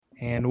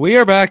And we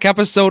are back,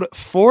 episode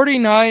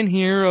 49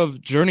 here of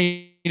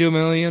Journey to a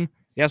Million.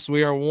 Yes,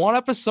 we are one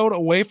episode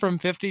away from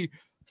 50,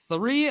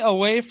 3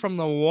 away from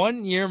the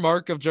 1 year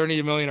mark of Journey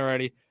to a Million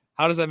already.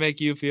 How does that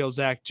make you feel,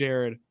 Zach,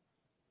 Jared?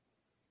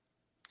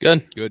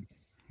 Good.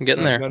 I'm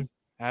getting there. Good.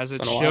 As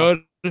it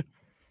should.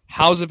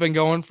 How's it been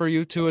going for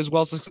you two as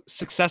well?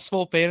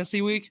 Successful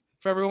fantasy week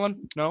for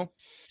everyone? No?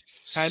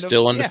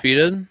 Still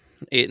undefeated,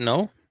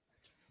 8-0.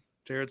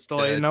 Jared's still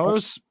 8-0. It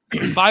was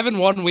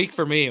 5-1 week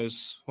for me. It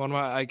was one of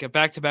my I get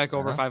back-to-back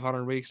over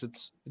 500 weeks.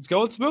 It's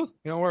going smooth.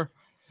 You know, we're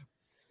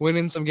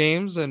winning some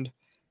games, and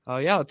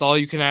that's all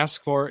you can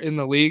ask for in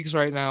the leagues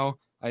right now.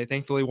 I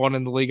thankfully won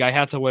in the league I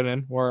had to win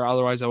in, or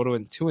otherwise I would have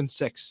been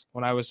 2-6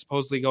 when I was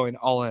supposedly going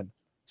all in.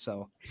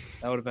 So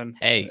that would have been.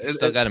 Hey,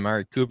 still got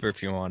Amari Cooper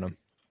if you want him.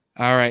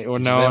 All right. Well,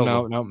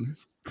 no.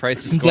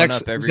 Price is going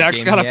up every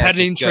Zach's game got a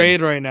pending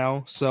trade right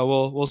now,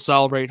 so we'll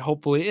celebrate.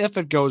 Hopefully, if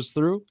it goes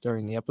through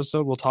during the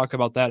episode, we'll talk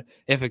about that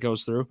if it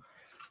goes through.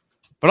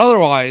 But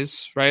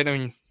otherwise, right? I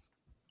mean,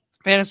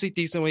 fantasy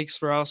decent weeks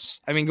for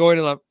us. I mean, going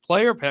to the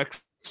player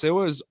picks, it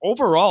was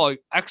overall an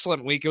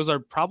excellent week. It was our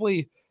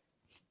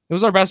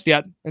best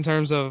yet in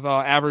terms of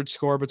average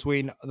score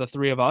between the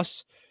three of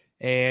us.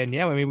 And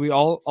yeah, I mean, we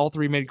all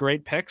three made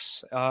great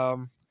picks.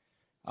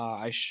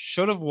 I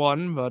should have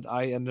won, but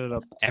I ended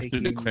up after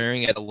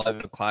declaring at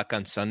 11 o'clock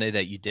on Sunday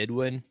that you did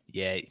win.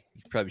 Yeah, you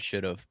probably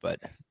should have, but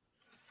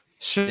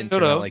didn't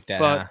turn out like that.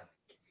 But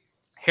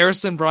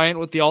Harrison Bryant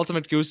with the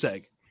ultimate goose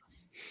egg.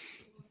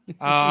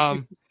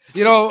 I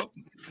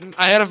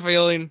had a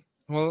feeling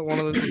one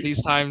of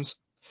these times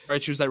where I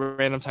choose that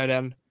random tight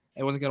end,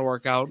 it wasn't going to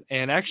work out.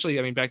 And actually,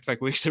 I mean,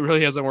 back-to-back weeks, it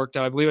really hasn't worked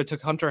out. I believe I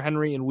took Hunter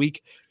Henry in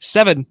week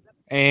 7,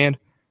 and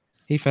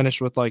he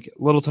finished with like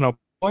little to no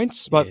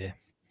points. But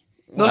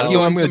I don't know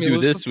what I'm going to do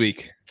this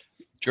week.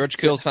 George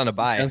Kittle's on a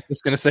bye. I was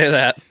just going to say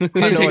that.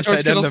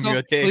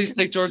 Please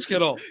take George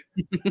Kittle.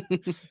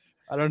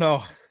 I don't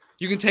know.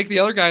 You can take the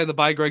other guy in the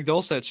bye, Greg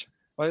Dulcich.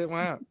 Why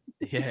not?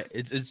 Yeah,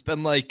 it's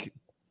been like,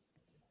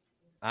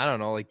 I don't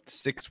know, like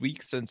 6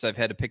 weeks since I've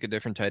had to pick a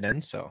different tight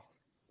end. So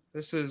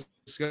this is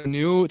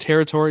new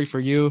territory for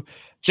you.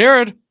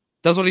 Jared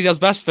does what he does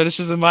best,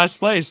 finishes in last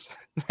place.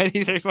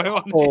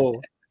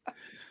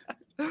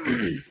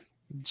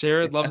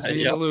 Jared loves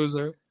being a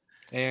loser.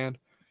 And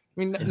I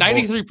mean,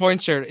 93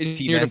 points, Jared, in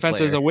your defense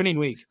is a winning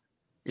week.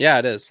 Yeah,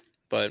 it is.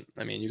 But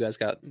I mean, you guys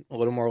got a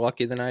little more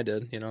lucky than I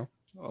did, you know.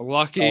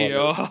 Lucky. I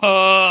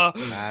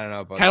don't know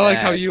about kind of like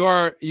how you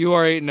are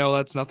 8-0.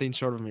 That's nothing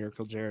short of a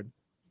miracle, Jared.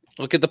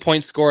 Look at the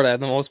points scored. I have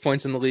the most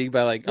points in the league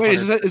by like. Wait,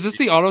 is this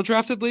the auto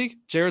drafted league?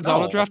 Jared's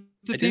auto drafted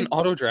team? I didn't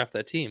auto draft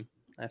that team.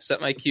 I've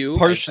set my queue.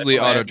 Partially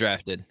auto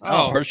drafted.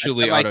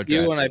 Partially auto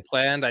drafted. When I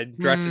planned, I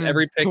drafted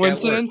every pick.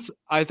 Coincidence?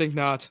 I think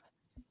not.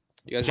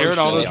 You guys Jared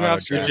auto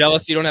draft. You're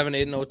jealous you don't have an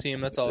 8-0 team.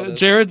 That's all it is.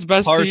 Jared's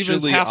best team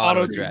is half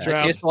auto draft.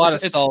 I taste a lot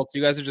of salt.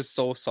 You guys are just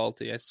so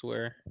salty, I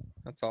swear.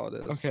 That's all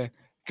it is. Okay.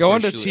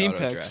 Going to team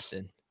picks.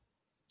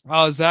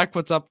 Zach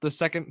puts up the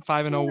second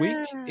 5-0 week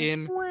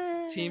in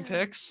team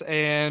picks.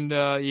 And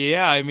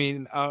I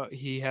mean,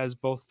 he has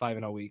both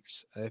 5-0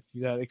 weeks. If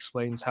that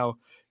explains how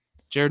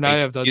Jared and I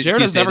have done.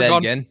 Jared has never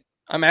gone. Again?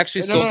 I'm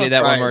actually so say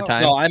that one more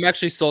time. No, I'm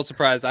actually so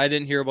surprised. I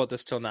didn't hear about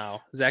this till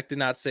now. Zach did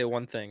not say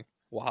one thing.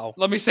 Wow.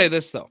 Let me say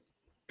this, though.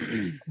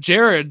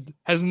 Jared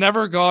has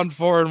never gone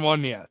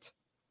 4-1 yet.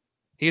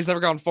 He's never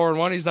gone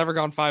 4-1. He's never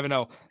gone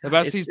 5-0. The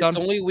best he's done. It's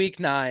only week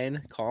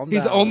 9. Calm down.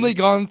 He's only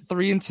gone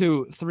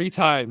 3-2 3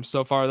 times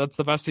so far. That's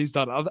the best he's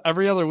done.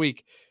 Every other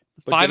week.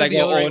 But 5 of the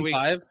other 8 weeks.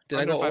 Did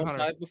I go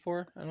 0-5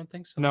 before? I don't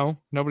think so. No,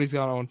 nobody's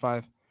gone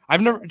 0-5.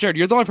 I've never. Jared,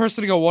 you're the only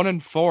person to go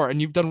 1-4, and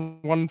you've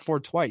done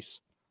 1-4 twice.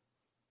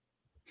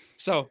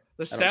 So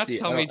the stats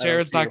tell me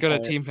Jared's not good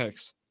at team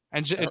picks.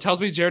 And it tells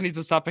me Jared needs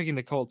to stop picking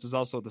the Colts is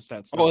also the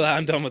stats. Oh,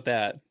 I'm done with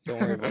that. Don't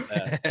worry about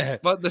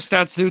that. But the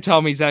stats do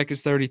tell me Zach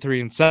is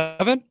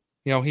 33-7.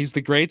 You know, he's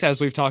the great,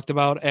 as we've talked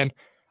about. And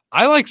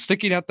I like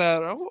sticking at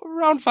that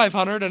around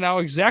 500 and now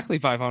exactly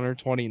 500,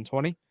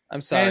 20-20.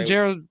 I'm sorry. And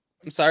Jared,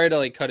 I'm sorry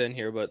to cut in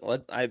here, but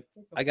I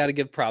got to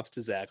give props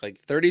to Zach.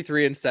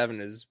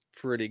 33-7 is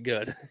pretty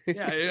good.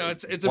 Yeah,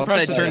 it's Once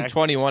impressive. Once I turn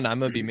 21, I'm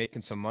going to be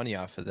making some money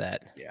off of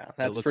that. Yeah,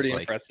 that's pretty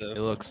impressive.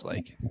 It looks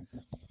like.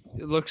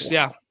 It looks,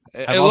 yeah.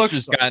 I've also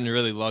just gotten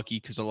really lucky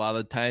because a lot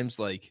of times,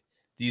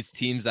 these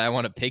teams I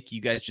want to pick, you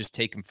guys just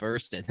take them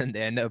first, and then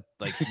they end up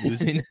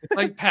losing.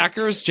 Like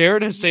Packers,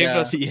 Jared has saved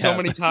us so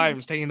many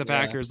times taking the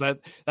Packers. That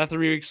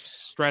 3 week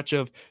stretch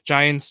of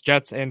Giants,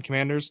 Jets, and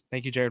Commanders.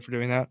 Thank you, Jared, for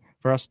doing that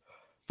for us.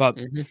 But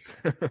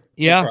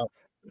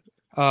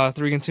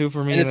 3-2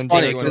 for me, and it's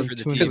funny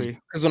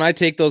because when I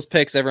take those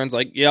picks, everyone's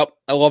like, "Yep,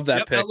 I love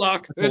that pick."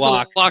 Lock. It's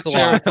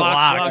a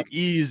lock.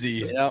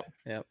 Easy.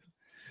 Yep.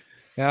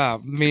 Yeah, I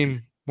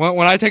mean.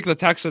 When I take the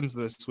Texans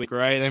this week,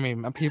 right? I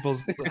mean, I'm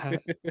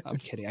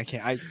kidding.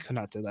 I could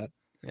not do that.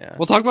 Yeah.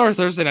 We'll talk about our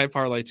Thursday night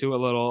parlay too a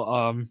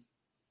little.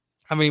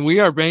 I mean, we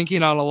are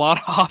banking on a lot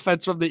of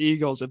offense from the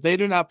Eagles. If they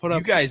do not put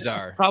up, you guys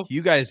are.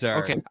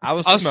 Okay, I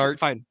was smart.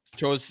 Fine.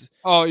 Chose.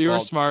 Oh, you were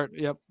smart.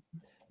 Yep.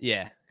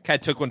 Yeah, kind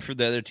of took one for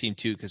the other team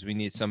too because we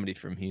need somebody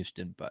from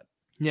Houston. But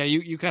Yeah,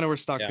 you kind of were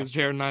stuck Yeah. because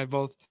Jared and I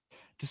both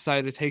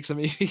decided to take some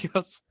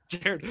egos.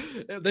 Jared,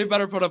 they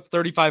better put up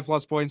 35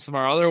 plus points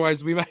tomorrow.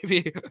 Otherwise, we might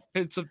be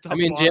in some tough I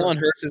mean, water. Jalen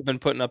Hurts has been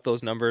putting up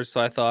those numbers,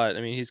 so I thought,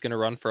 he's going to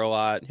run for a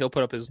lot. He'll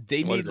put up his,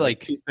 They what need is it, like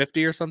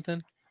 250 or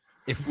something.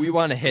 if we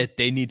want to hit,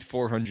 they need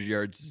 400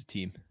 yards as a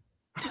team.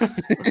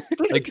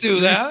 Like do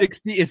that.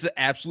 360 is the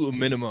absolute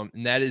minimum,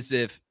 and that is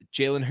if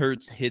Jalen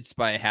Hurts hits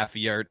by a half a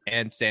yard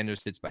and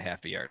Sanders hits by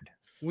half a yard.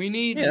 We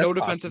need Yeah, no that's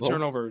defensive possible.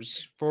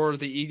 turnovers for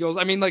the Eagles.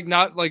 I mean, like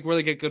not like where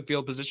they get good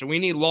field position. We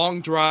need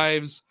long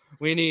drives.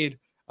 We need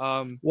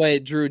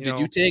Wait, Drew, did know-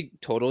 you take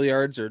total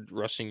yards or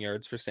rushing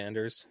yards for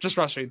Sanders? just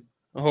rushing.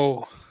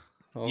 Oh.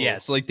 Yeah,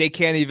 so like they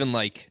can't even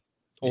like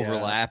Yeah.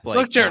 overlap. Like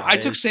Look, Jared, I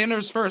guys. took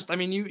Sanders first. I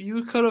mean,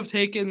 you could have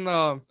taken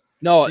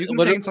No, You can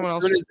literally, take someone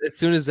else. as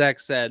soon as Zach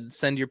said,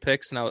 send your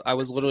picks, and I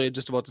was literally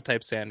just about to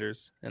type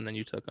Sanders, and then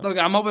you took him. look.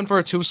 I'm hoping for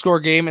a 2-score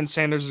game, and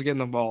Sanders is getting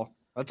the ball.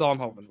 That's all I'm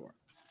hoping for.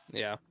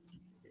 Yeah.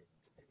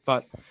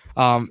 But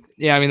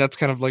yeah, I mean that's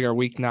kind of like our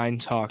week 9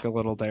 talk a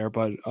little there.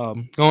 But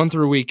going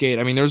through week 8,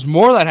 I mean there's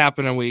more that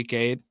happened in week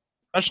 8,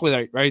 especially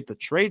like right the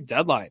trade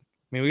deadline.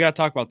 I mean we got to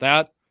talk about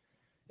that.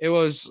 It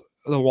was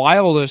the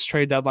wildest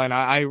trade deadline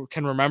I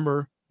can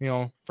remember. You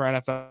know, for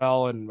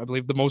NFL, and I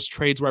believe the most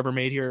trades were ever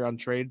made here on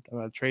trade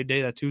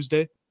day that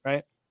Tuesday,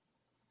 right?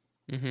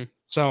 Mm-hmm.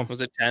 So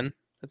Was it 10?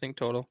 I think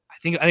total. I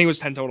think it was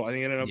 10 total. I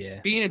think it ended up Yeah.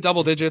 being in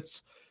double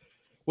digits.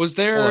 Was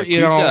there, Oh,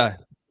 you know?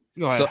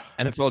 Go ahead. so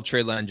NFL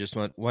trade line just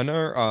went. When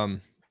are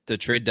the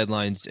trade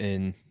deadlines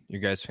in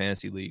your guys'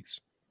 fantasy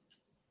leagues?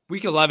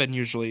 Week 11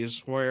 usually is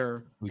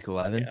where Week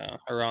 11. Yeah,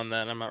 around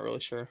that. I'm not really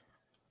sure.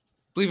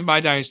 I believe in my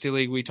dynasty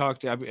league we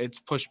talked. I mean, it's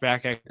pushed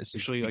back It's the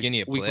actually like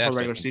beginning of week playoffs, before I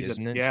regular think, season.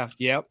 isn't it? Yeah,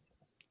 yep.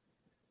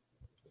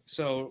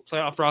 So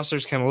playoff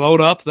rosters can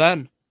load up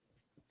then.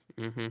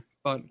 Mm-hmm.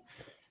 But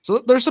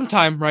so there's some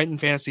time right in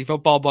fantasy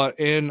football, but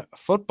in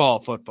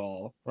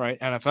football, right?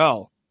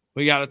 NFL,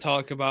 we got to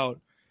talk about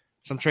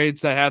some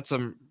trades that had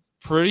some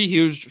pretty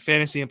huge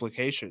fantasy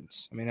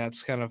implications. I mean,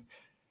 that's kind of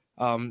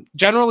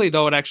generally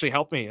though it actually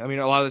helped me. I mean,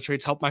 a lot of the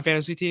trades helped my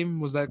fantasy team.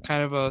 Was that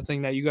kind of a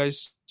thing that you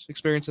guys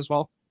experienced as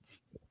well?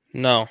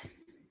 No.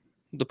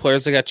 The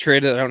players that got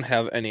traded, I don't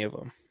have any of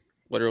them.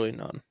 Literally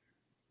none.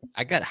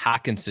 I got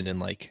Hawkinson in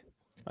like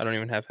I don't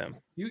even have him.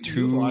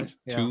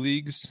 two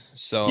leagues.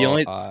 So The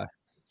only-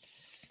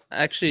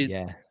 Actually,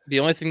 yeah,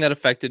 the only thing that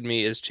affected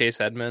me is Chase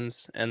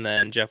Edmonds and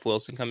then Jeff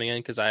Wilson coming in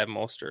because I have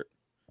Mostert.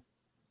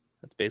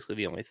 That's basically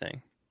the only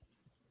thing.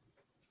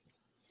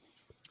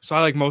 So I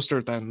like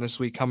Mostert then this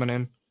week coming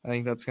in. I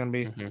think that's going to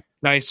be Mhm.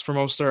 nice for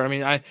Mostert. I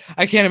mean, I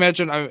can't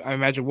imagine. I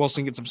imagine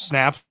Wilson gets some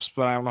snaps,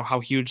 but I don't know how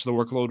huge the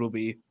workload will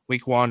be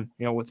week 1.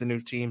 You know, with the new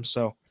team.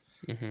 So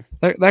Mhm.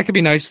 that could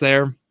be nice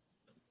there.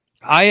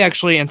 I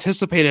actually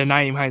anticipated a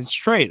Naeem Hines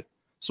trade,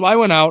 so I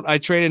went out. I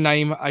traded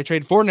Naeem. I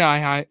traded for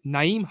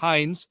Naeem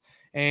Hines,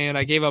 and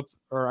I gave up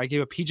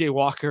PJ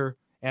Walker,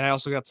 and I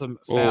also got some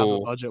fab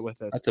Oh. budget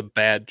with it. That's a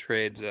bad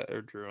trade,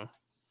 Drew.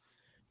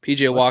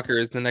 PJ Walker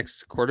is the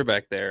next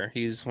quarterback there.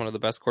 He's one of the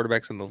best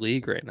quarterbacks in the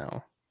league right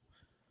now.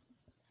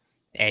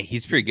 hey,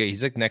 he's pretty good.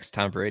 He's like next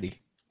Tom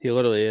Brady. He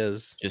literally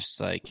is. Just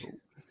like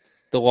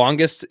The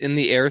longest in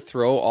the air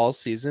throw all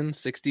season,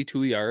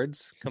 62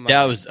 yards. Come on.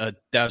 that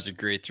was a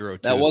great throw.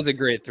 Too. That was a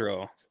great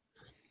throw.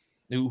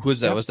 Who was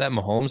that? Yeah. Was that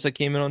Mahomes that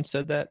came in and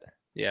said that?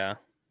 Yeah,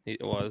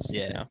 it was.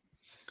 Yeah.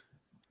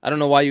 I don't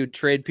know why you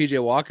trade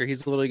PJ Walker.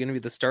 He's literally going to be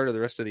the starter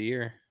the rest of the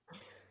year.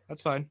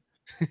 That's fine.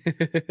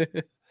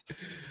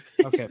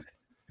 Okay.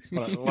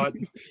 What?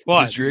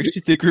 Does Drew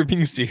actually think we're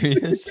being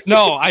serious?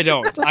 No, I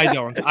don't.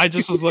 I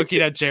just was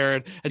looking at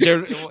Jared. And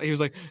Jared, he was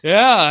like,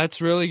 "Yeah,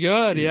 that's really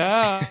good.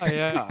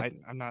 Yeah."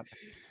 I'm not.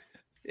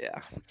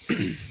 Yeah.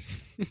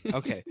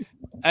 Okay.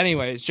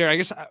 Anyways, Jared, I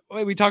guess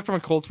we talked from a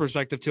Colts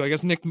perspective too. I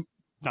guess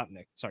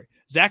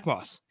Zach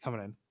Moss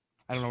coming in.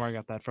 I don't know where I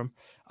got that from.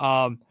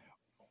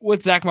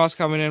 With Zach Moss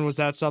coming in, was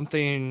that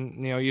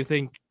something you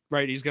think?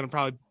 Right, he's going to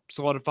probably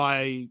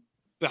solidify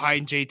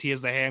behind JT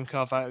as the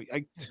handcuff.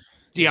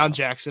 Deion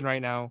Jackson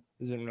right now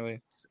isn't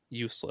really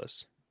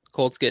Useless.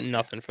 Colts get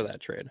nothing for that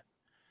trade.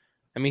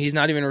 I mean, he's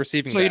not even a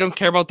receiving so. back. You don't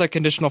care about that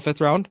conditional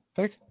 5th round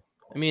pick?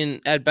 I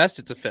mean, at best,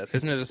 it's a 5th.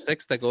 Isn't it a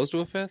 6th that goes to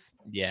a 5th?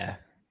 Yeah.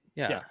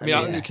 Yeah. I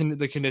mean, yeah.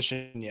 the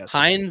condition, yes.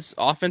 Hines,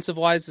 offensive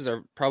wise, is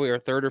probably our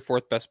 3rd or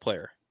 4th best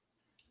player.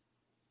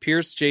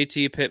 Pierce,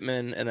 JT,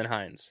 Pittman, and then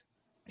Hines.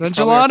 Then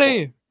probably our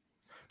Jelani.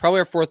 Probably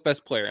our 4th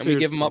best player. And we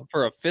give him Seriously. up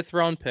for a 5th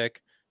round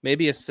pick,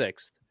 maybe a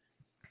 6th.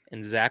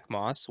 And Zach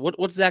Moss.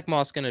 What's Zach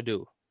Moss going to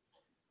do?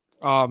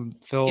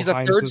 Phil He's a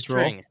Hines' 3rd role.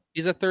 string.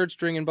 He's a 3rd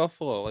string in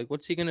Buffalo. Like,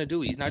 what's he going to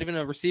do? He's not even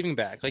a receiving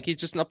back. Like, he's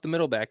just an up the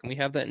middle back, and we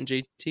have that in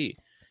JT.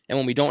 And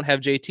when we don't have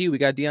JT, we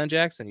got Deion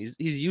Jackson. He's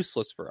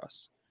useless for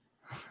us.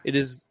 It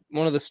is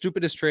one of the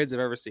stupidest trades I've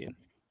ever seen.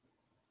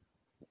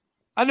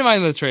 I didn't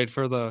mind the trade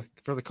for the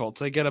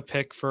Colts. They get a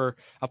pick for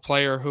a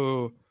player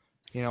who,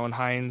 in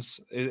Hines,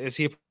 is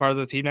he a part of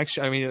the team next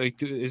year? I mean,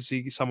 like, is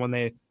he someone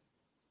they?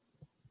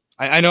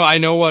 I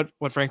know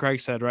what Frank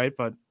Reich said, right?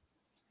 But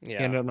he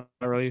Yeah. ended up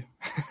not really.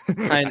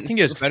 I think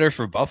it's better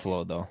for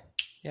Buffalo though.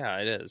 Yeah,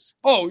 it is.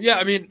 Oh yeah,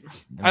 I mean,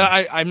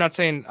 Yeah. I'm not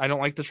saying I don't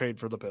like the trade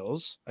for the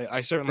Bills.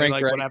 I certainly Frank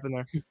like what Reich. happened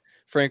there.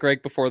 Frank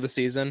Reich before the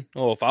season.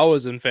 Oh, if I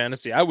was in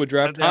fantasy, I would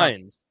draft Yeah.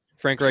 Hines.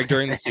 Frank Reich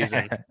during the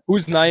season.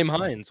 Who's Naeem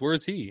Hines?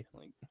 Where's he?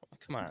 Like,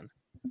 come on.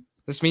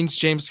 This means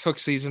James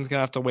Cook's season's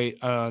gonna have to wait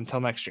until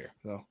next year,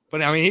 though.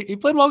 But I mean, he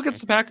played well against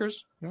the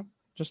Packers. You know,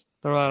 just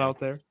throw that out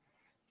there.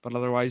 But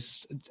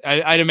otherwise,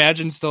 I'd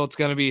imagine still it's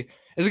gonna be.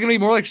 Is it gonna be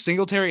more like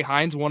Singletary,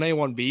 Hines, 1A,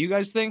 1B? You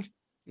guys think?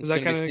 It's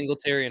that going to be kinda-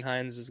 Singletary, and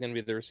Hines is going to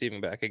be the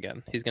receiving back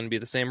again. He's going to be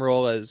the same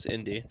role as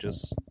Indy,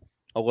 just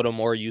a little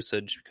more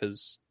usage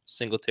because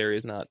Singletary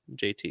is not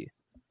JT.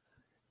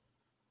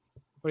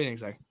 What do you think,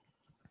 Zach?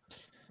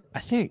 I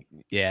think,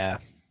 yeah,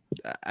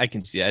 I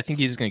can see it. I think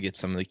he's going to get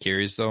some of the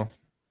carries, though.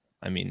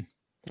 I mean,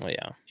 Oh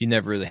yeah, he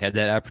never really had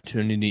that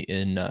opportunity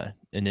in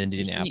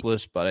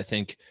Indianapolis, but I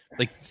think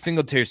like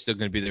Singletary's still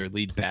going to be their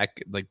lead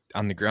back, like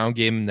on the ground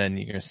game, and then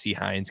you're going to see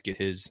Hines get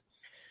his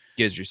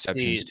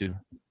receptions too.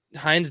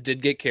 Hines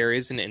did get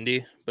carries in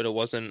Indy, but it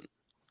wasn't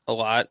a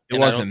lot. It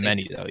and I wasn't don't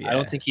many think, though. Yeah, I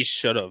don't think he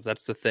should have.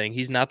 That's the thing.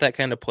 He's not that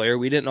kind of player.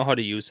 We didn't know how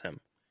to use him.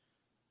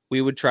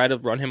 We would try to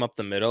run him up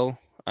the middle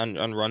on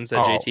runs that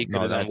Oh, JT could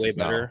no, have done that's- way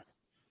no. better.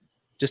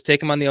 Just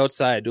take him on the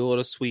outside, do a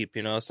little sweep,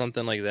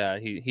 something like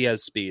that. He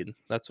has speed.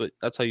 That's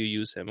how you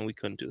use him, and we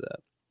couldn't do that.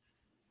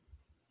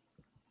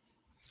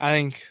 I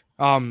think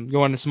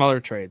going to some other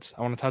trades.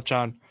 I want to touch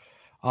on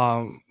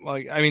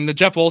the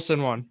Jeff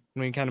Wilson one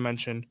we kind of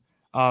mentioned.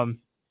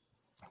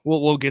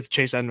 We'll get to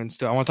Chase Edmonds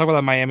too. I want to talk about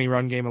that Miami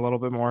run game a little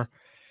bit more.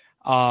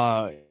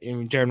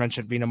 Jared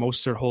mentioned being a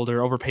Mostert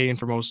holder, overpaying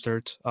for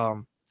Mostert.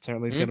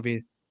 Certainly it's going to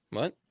be.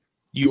 What?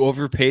 You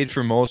overpaid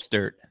for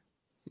Mostert.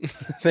 You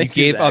Thank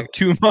gave Zach. up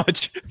too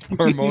much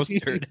for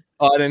Mostert.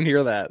 Oh, I didn't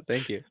hear that.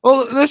 Thank you.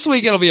 Well, this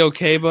week it'll be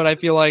okay, but I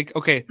feel like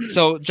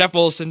so Jeff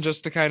Wilson,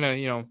 just to kind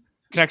of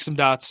connect some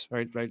dots,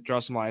 right, draw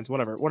some lines,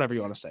 whatever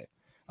you want to say.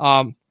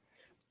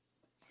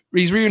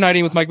 He's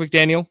reuniting with Mike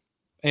McDaniel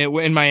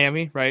in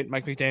Miami, right?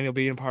 Mike McDaniel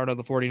being part of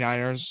the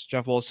 49ers,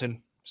 Jeff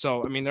Wilson.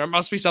 So, I mean, there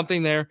must be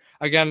something there.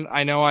 Again,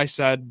 I know I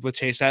said with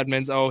Chase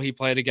Edmonds, he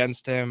played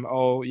against him.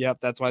 Oh, yep,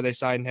 that's why they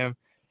signed him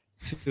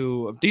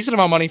to a decent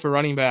amount of money for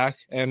running back,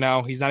 and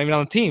now he's not even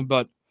on the team.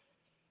 But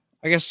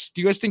I guess, do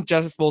you guys think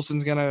Jeff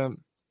Wilson's gonna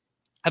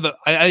have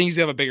I think he's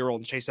gonna have a bigger role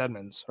than Chase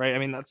Edmonds, right? I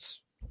mean,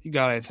 you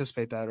gotta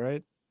anticipate that,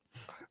 right?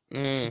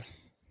 I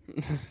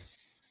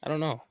don't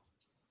know.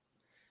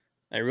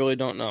 I really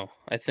don't know.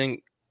 I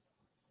think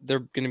they're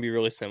going to be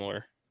really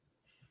similar.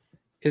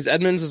 Because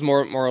Edmonds is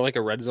more like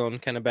a red zone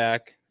kind of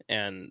back,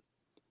 and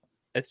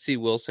I see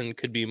Wilson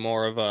could be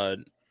more of a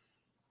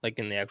like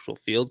in the actual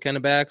field kind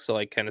of back, so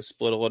like kind of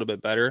split a little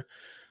bit better.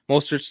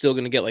 Mostert's still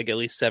going to get like at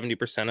least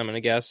 70%, I'm going to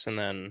guess, and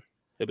then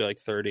it'll be like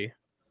 30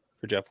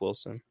 for Jeff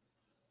Wilson.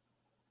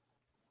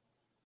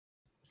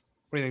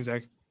 What do you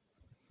think,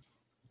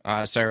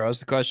 Zach? Sorry, what was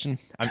the question?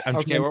 I'm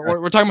Okay, trying,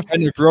 we're talking about.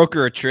 trying to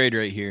broker a trade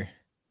right here.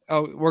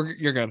 Oh,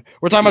 you're good.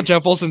 We're talking about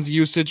Jeff Wilson's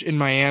usage in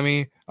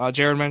Miami.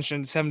 Jared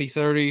mentioned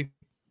 70-30.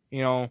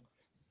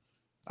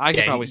 I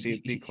could probably see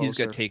it be closer. He's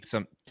going to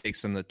take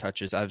some of the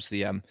touches.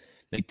 Obviously,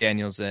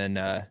 McDaniels and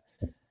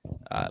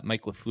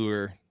Mike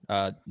LaFleur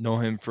know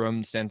him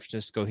from San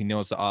Francisco. He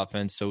knows the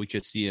offense, so we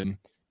could see him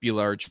be a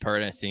large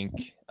part. I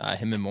think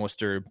him and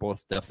Mostert are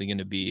both definitely going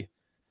to be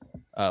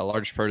a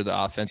large part of the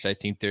offense. I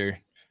think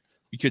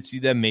we could see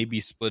them maybe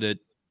split it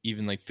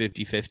even like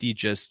 50-50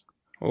 just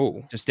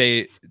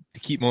to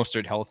keep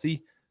Mostert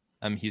healthy.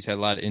 He's had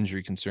a lot of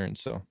injury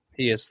concerns, so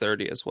He is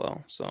 30 as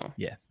well, so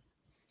yeah.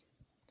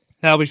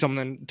 That'll be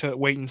something to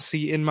wait and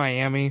see in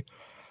Miami.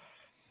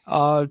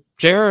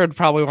 Jared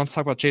probably wants to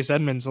talk about Chase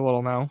Edmonds a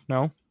little now.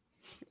 No,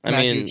 I Not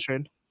a mean, huge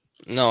trade.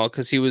 no,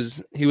 because he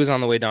was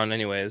on the way down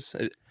anyways.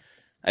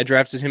 I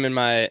drafted him in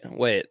that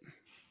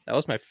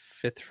was my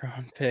 5th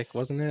round pick,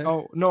 wasn't it?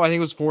 Oh no, I think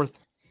it was 4th.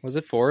 Was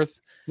it 4th?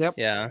 Yep.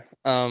 Yeah.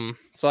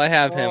 So I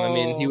have him. I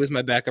mean, he Oh. was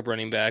my backup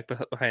running back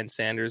behind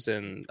Sanders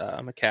and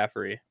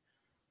McCaffrey.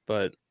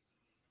 But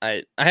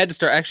I had to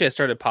start. Actually, I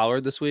started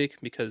Pollard this week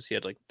because he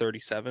had like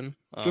 37.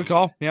 Good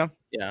call. Yeah.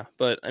 Yeah,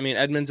 but I mean,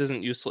 Edmonds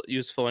isn't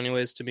useful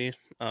anyways to me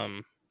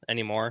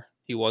anymore.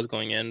 He was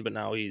going in, but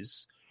now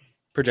he's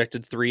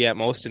projected 3 at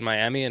most in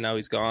Miami, and now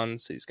he's gone,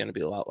 so he's going to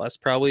be a lot less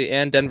probably.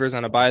 And Denver's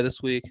on a bye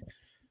this week,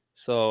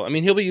 so I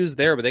mean, he'll be used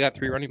there, but they got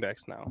 3 running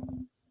backs now.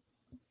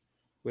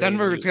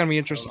 Denver, it's going to be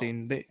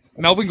interesting.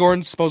 Melvin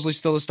Gordon's supposedly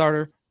still the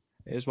starter,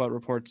 is what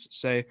reports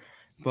say,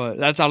 but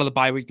that's out of the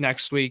bye week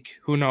next week.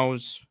 Who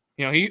knows?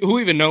 Who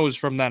even knows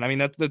from then? I mean,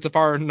 that's a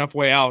far enough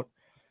way out.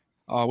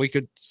 We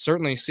could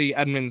certainly see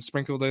Edmonds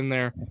sprinkled in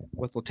there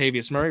with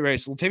Latavius Murray. Right?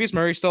 So Latavius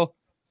Murray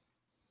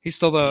he's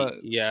still the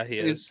yeah, he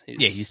is.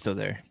 He's still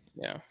there.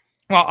 Yeah.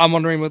 Well, I'm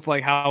wondering with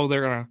like how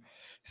they're gonna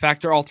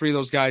factor all 3 of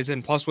those guys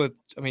in. Plus,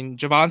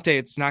 Javonte,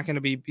 he's not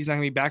gonna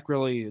be back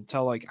really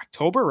until like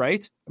October,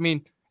 right? I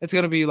mean, it's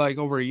gonna be like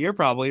over a year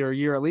probably, or a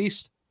year at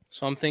least.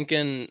 So I'm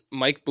thinking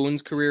Mike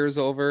Boone's career is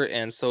over,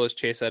 and so is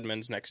Chase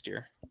Edmonds next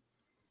year.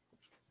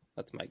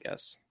 That's my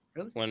guess.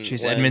 Really?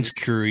 Chase Edmonds'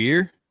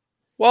 career?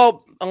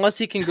 Well, unless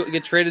he can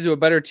get traded to a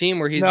better team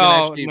where he's going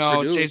to actually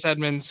produce. Chase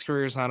Edmonds'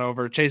 career is not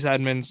over. Chase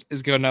Edmonds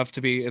is good enough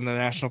to be in the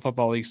National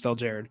Football League still,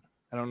 Jared.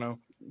 I don't know.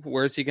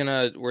 Where's he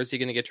gonna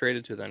get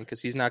traded to then?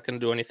 Because he's not gonna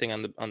do anything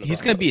on the.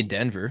 He's gonna be in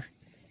Denver.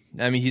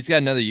 I mean, he's got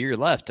another year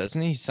left,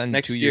 doesn't he? He signed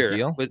next a 2-year year.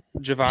 deal. But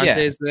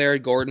Javonte's there,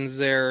 Gordon's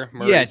there.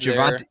 Murray's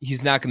Javonte.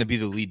 He's not going to be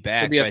the lead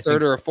back. He'll be a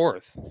third or a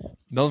fourth.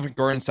 Melvin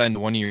Gordon signed a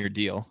 1-year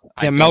deal.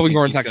 Melvin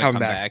Gordon's not coming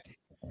back.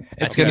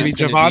 It's going to be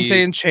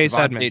Javonte and Chase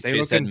Edmonds.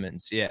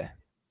 Edmonds, yeah.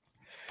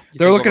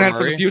 They're looking at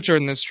for the future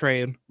in this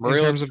trade Murray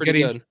in terms of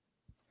getting. Good.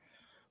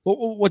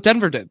 Well, what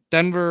Denver did.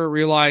 Denver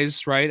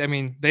realized, right? I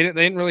mean, they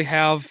didn't really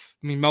have.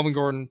 I mean, Melvin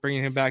Gordon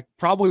bringing him back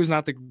probably was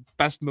not the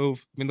best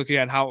move. I mean, looking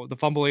at how the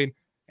fumbling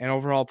and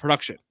overall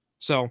production.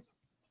 So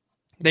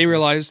they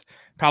realized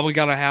probably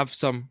got to have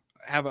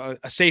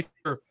a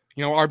safer,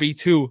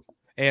 RB2,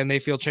 and they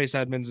feel Chase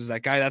Edmonds is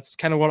that guy. That's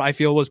kind of what I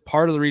feel was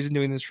part of the reason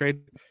doing this trade.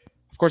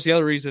 Of course, the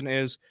other reason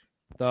is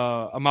the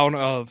amount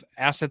of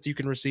assets you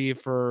can receive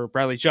for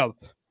Bradley Chubb,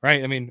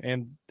 right? I mean,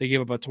 and they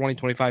gave up a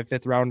 2025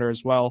 fifth rounder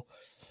as well.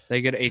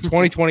 They get a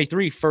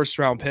 2023 first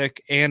round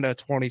pick and a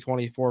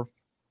 2024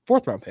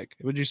 fourth round pick.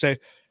 Would you say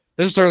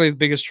this is certainly the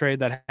biggest trade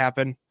that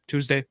happened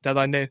Tuesday,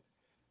 deadline day?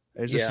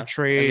 Is this a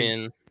trade? I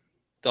mean,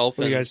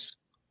 Dolphins,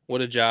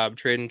 what a job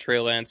trading Trey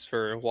Lance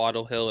for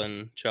Waddle, Hill,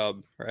 and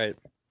Chubb, right?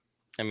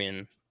 I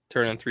mean,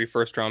 turning 3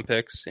 first-round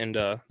picks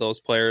into those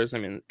players. I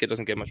mean, it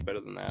doesn't get much better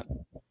than that.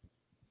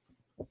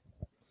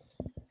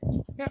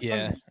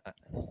 Yeah.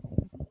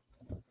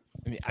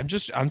 I mean,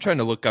 I'm trying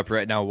to look up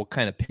right now what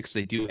kind of picks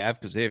they do have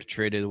because they have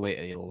traded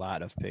away a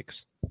lot of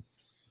picks.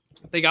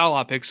 They got a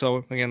lot of picks.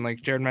 So again,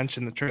 like Jared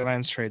mentioned, the Trey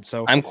Lance trade.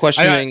 So I'm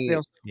questioning.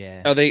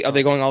 Are they Oh.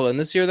 going all in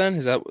this year? Then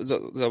is that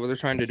what they're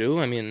trying to do?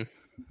 I mean,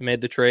 made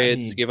the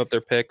trades, give up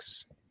their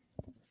picks.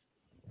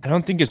 I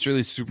don't think it's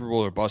really Super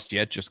Bowl or bust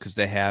yet, just because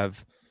they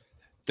have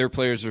their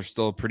players are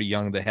still pretty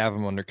young. They have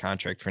them under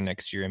contract for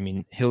next year. I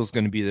mean, Hill's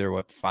going to be there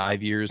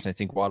 5 years, and I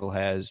think Waddle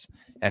has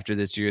after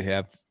this year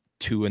have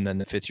 2, and then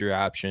the 5th-year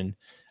option.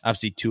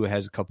 Obviously, Tua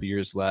has a couple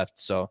years left,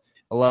 so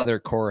a lot of their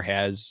core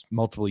has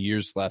multiple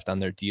years left on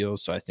their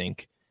deals. So I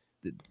think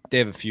they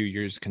have a few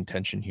years of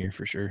contention here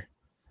for sure.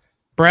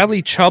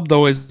 Bradley Chubb,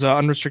 though, is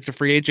unrestricted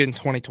free agent in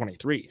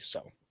 2023.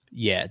 So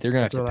yeah, they're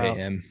going to have to pay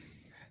him.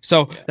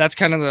 So that's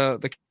kind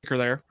of the kicker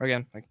there.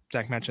 Again, like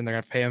Zach mentioned, they're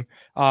going to pay him.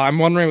 I'm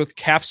wondering with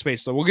cap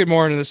space, so we'll get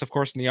more into this, of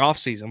course, in the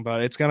offseason,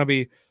 but it's going to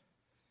be,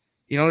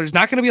 there's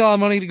not going to be a lot of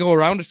money to go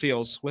around, it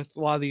feels, with a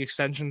lot of the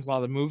extensions, a lot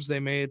of the moves they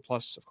made,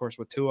 plus, of course,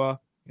 with Tua,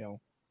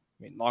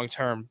 long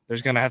term,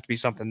 there's going to have to be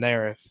something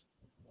there if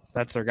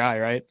that's their guy,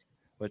 right?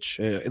 Which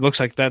it looks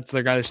like that's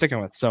their guy they're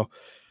sticking with. So,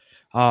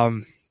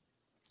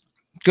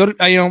 good.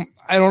 I don't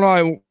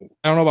know.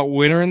 I don't know about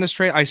winner in this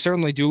trade. I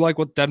certainly do like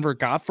what Denver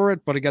got for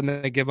it, but again,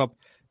 they give up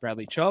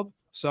Bradley Chubb.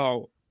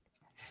 So,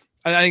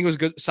 I think it was a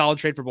good, solid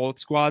trade for both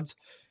squads.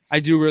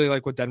 I do really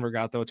like what Denver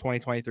got though.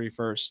 2023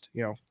 first.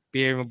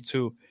 Be able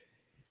to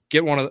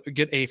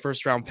get a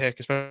first round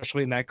pick,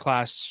 especially in that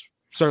class.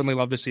 Certainly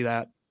love to see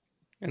that.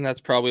 And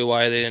that's probably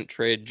why they didn't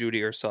trade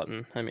Judy or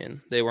Sutton. I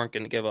mean, they weren't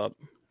going to give up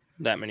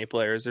that many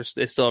players.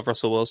 They still have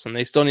Russell Wilson.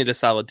 They still need a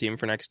solid team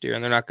for next year,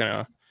 and they're not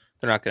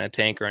gonna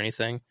tank or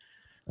anything.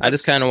 I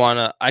kind of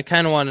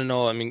want to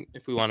know. I mean,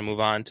 if we want to move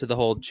on to the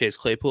whole Chase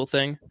Claypool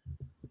thing,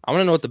 I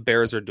want to know what the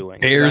Bears are doing.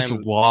 Bears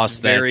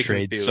lost that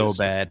trade confused. so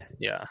bad.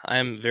 Yeah, I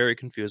am very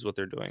confused what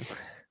they're doing.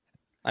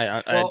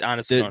 I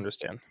honestly don't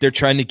understand. They're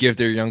trying to give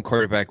their young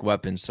quarterback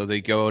weapons, so they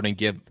go out and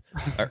give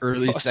an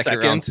early second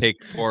round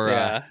pick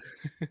for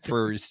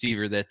for a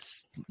receiver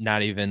that's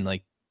not even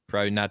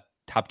probably not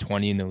top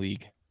 20 in the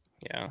league.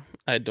 Yeah,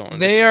 I don't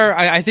understand. They are.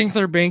 I think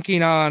they're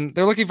banking on.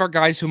 They're looking for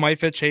guys who might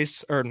fit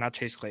not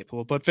Chase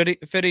Claypool, but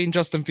fitting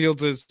Justin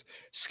Fields'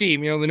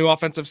 scheme. The new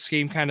offensive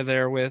scheme kind of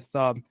there with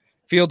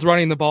Fields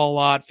running the ball a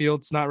lot.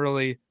 Fields not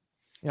really,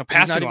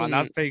 passing a lot,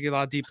 not making a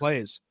lot of deep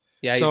plays.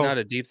 Yeah, he's not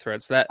a deep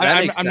threat. So that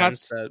makes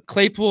sense.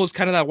 Claypool is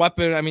kind of that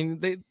weapon. I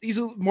mean, he's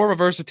more of a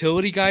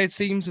versatility guy, it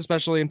seems,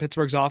 especially in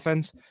Pittsburgh's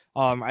offense.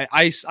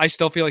 I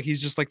still feel like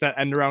he's just like that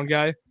end around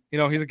guy.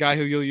 He's a guy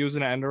who you'll use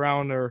in an end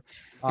around or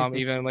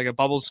even like a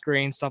bubble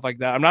screen, stuff like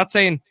that. I'm not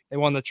saying they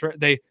won the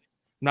trade. I'm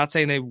not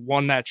saying they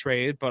won that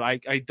trade, but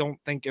I don't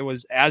think it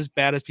was as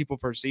bad as people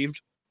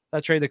perceived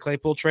that trade, the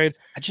Claypool trade.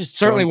 I just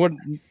certainly would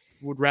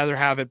rather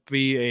have it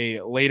be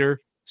a later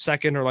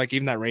second or like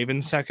even that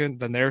Ravens second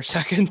than their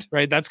second,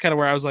 right? That's kind of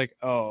where I was like,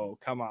 oh,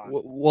 come on.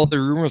 Well, the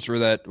rumors were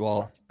that,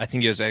 I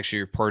think it was actually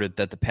reported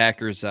that the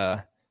Packers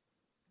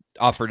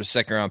offered a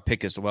second round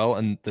pick as well,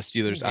 and the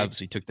Steelers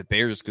obviously took the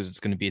Bears because it's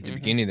going to be at the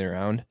beginning of the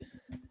round.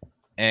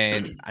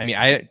 And I mean,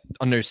 I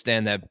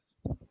understand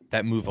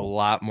that move a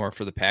lot more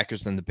for the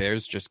Packers than the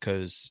Bears, just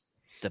because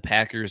the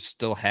Packers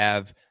still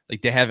have,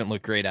 they haven't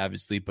looked great,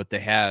 obviously, but they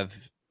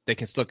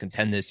can still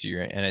contend this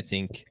year. And I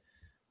think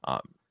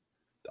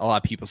a lot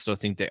of people still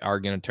think they are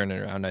going to turn it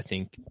around. I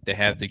think they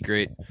have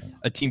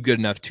a team good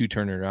enough to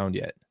turn it around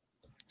yet.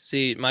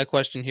 See, my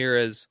question here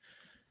is,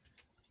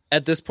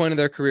 At this point of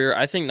their career,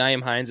 I think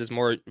Nyheim Hines is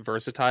more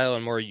versatile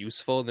and more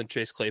useful than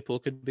Chase Claypool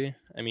could be.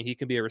 I mean, he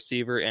could be a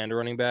receiver and a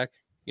running back.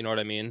 You know what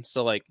I mean?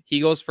 So, like, he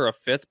goes for a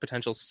 5th,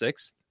 potential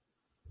 6th,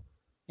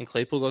 and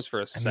Claypool goes for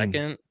a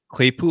 2nd.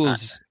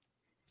 Claypool's.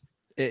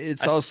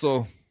 It's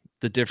also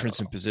the difference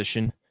in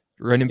position.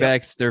 Running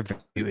backs, their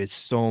value is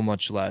so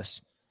much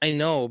less. I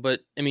know,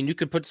 but I mean, you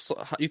could put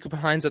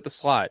Hines at the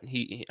slot.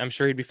 I'm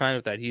sure he'd be fine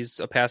with that.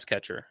 He's a pass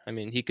catcher. I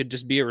mean, he could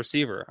just be a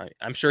receiver.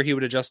 I'm sure he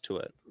would adjust to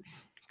it.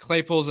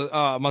 Claypool's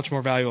a much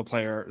more valuable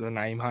player than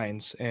Nyheim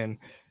Hines in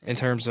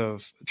terms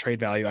of trade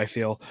value, I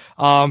feel.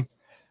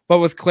 But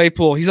with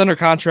Claypool, he's under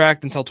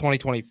contract until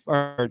 2020,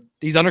 or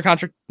he's under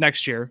contract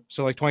next year.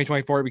 So like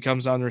 2024, he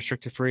becomes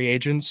unrestricted free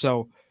agent.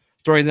 So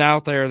throwing that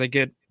out there, they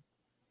get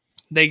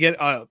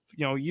a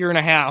year and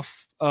a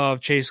half of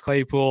Chase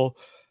Claypool.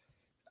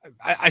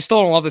 I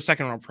still don't love the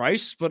second round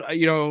price, but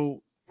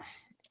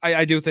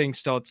I do think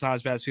still it's not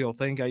as bad as people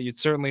think. You'd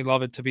certainly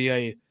love it to be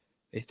a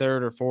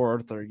 3rd or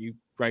 4th, or you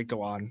right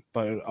go on.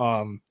 But it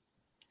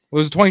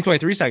was a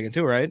 2023 second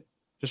too, right?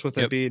 Just with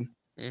it being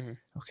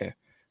okay.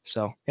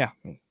 So yeah,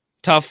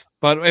 tough.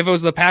 But if it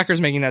was the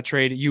Packers making that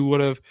trade, you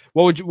would have.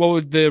 What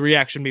would the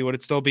reaction be? Would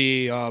it still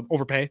be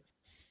overpay?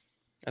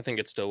 I think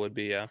it still would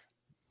be, yeah.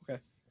 Okay.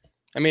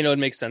 I mean, it would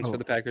make sense for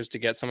the Packers to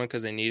get someone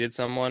because they needed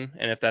someone,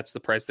 and if that's the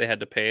price they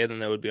had to pay, then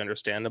that would be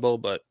understandable.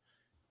 But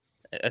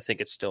I think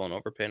it's still an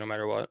overpay no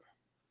matter what.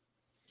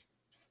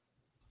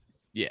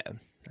 Yeah,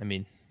 I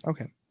mean,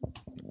 okay.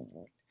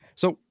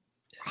 So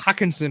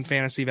Hockenson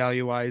fantasy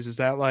value wise, is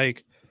that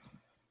like?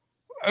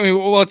 I mean,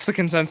 what's the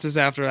consensus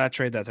after that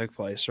trade that took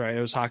place? Right,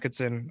 it was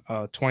Hockenson,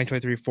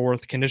 2023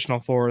 4th, conditional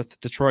 4th.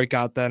 Detroit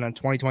got then a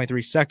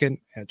 2023 2nd and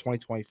a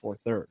 2024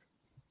 3rd.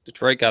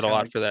 Detroit got a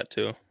lot for that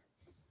too.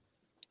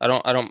 I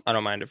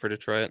don't mind it for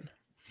Detroit.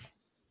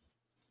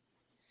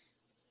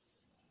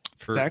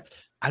 Zach?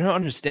 I don't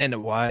understand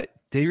why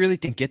they really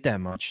didn't get that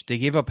much. They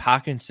gave up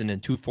Hockenson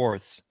and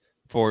 2/4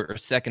 for a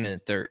 2nd and a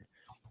 3rd.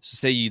 So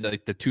say you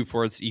like the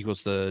 2/4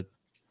 equals the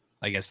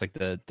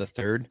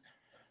 3rd.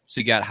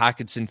 So you got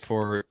Hockenson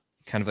for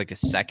kind of like a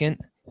 2nd,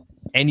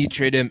 and you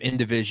trade him in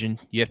division.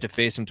 You have to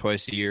face him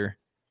twice a year,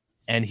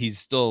 and he's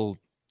still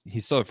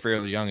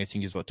fairly young. I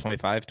think he's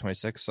 25,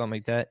 26, something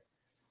like that.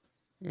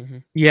 Mm-hmm.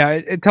 Yeah,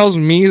 it tells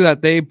me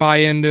that they buy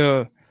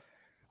into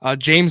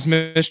James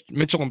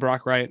Mitchell and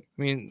Brock Wright.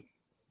 I mean,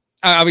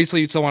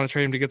 obviously you still want to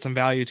trade him to get some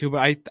value too,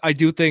 but I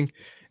do think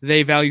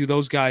they value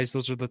those guys.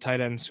 Those are the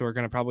tight ends who are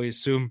going to probably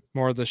assume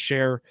more of the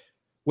share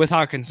with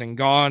Hockenson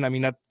gone. I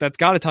mean, that's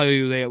got to tell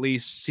you they at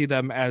least see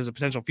them as a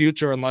potential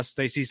future, unless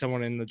they see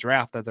someone in the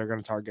draft that they're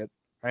going to target,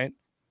 right?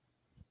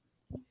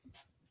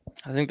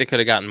 I think they could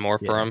have gotten more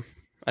for him.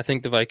 I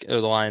think the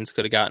Lions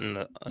could have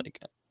gotten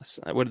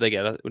what did they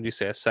get? Would you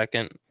say a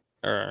 2nd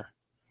or?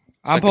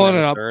 I'm pulling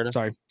it up.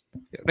 Sorry,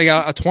 they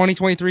got a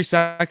 2023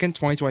 2nd,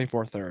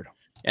 2024 3rd,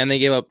 and they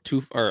gave up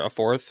a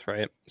 4th,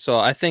 right? So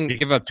I think they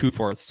give up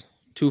 2/4.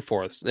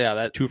 2/4, yeah,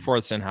 that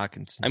 2/4 and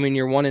Hockenson. I mean,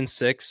 you're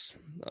 1-6,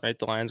 right?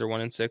 The Lions are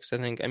 1-6, I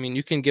think. I mean,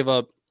 you can give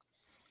up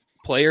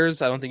players.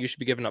 I don't think you should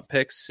be giving up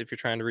picks if you're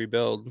trying to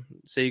rebuild.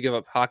 Say you give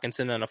up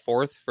Hockenson and a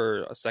 4th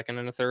for a 2nd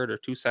and a 3rd, or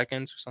 2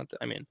 seconds or something.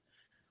 I mean,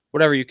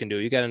 whatever you can do,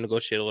 you got to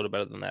negotiate a little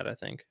better than that, I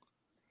think.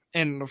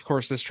 And of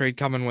course, this trade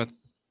coming with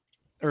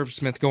Irv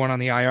Smith going on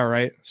the IR,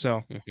 right?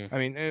 So, I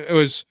mean, it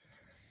was.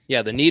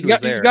 Yeah, the need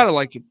was there. You gotta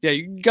like it. Yeah,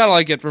 you gotta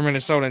like it for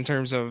Minnesota in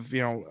terms of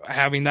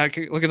having that.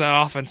 Look at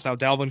that offense now: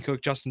 Dalvin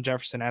Cook, Justin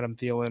Jefferson, Adam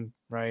Thielen.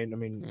 Right? I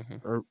mean,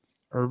 or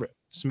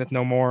Smith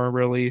no more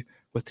really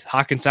with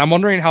Hockenson. I'm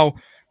wondering how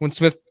when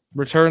Smith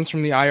returns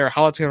from the IR,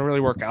 how it's going to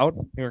really work out.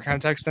 We were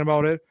kind of texting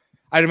about it.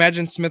 I'd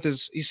imagine Smith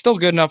he's still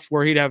good enough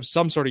where he'd have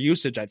some sort of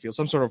usage. I'd feel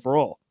some sort of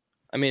role.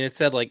 I mean, it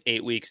said like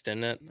 8 weeks,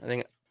 didn't it? I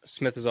think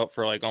Smith is out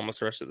for like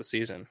almost the rest of the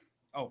season.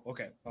 Oh,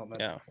 okay. Well,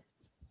 yeah.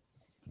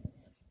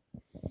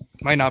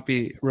 Might not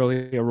be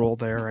really a role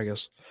there, I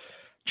guess.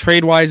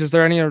 Trade wise, is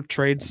there any other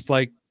trades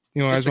like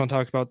I just want to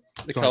talk about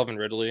the Calvin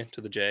Ridley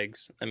to the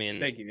Jags? I mean,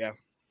 thank you. Yeah,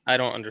 I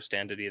don't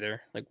understand it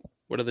either. Like,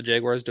 what are the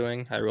Jaguars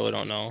doing? I really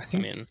don't know. I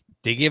mean,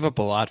 they gave up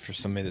a lot for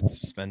somebody that's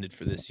suspended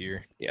for this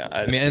year. Yeah,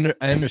 I mean,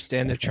 I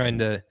understand they're trying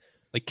to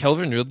like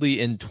Calvin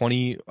Ridley in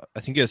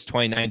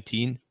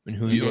 2019 when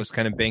Julio was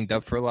kind of banged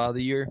up for a lot of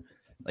the year.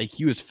 Like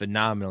he was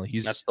phenomenal.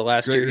 That's the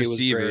last year he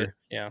receiver, was great.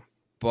 Yeah,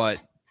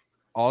 but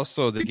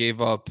also they gave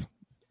up.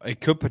 It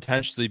could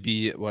potentially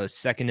be a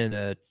 2nd and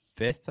a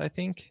 5th, I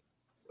think.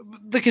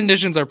 The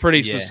conditions are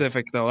pretty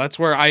specific, though. That's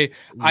where I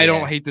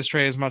don't hate this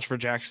trade as much for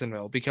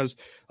Jacksonville because,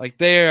 like,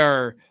 they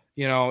are,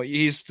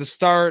 he's to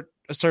start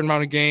a certain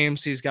amount of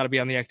games. He's got to be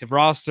on the active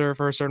roster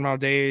for a certain amount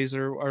of days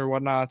or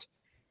whatnot.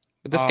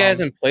 But this guy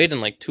hasn't played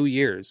in like 2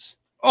 years.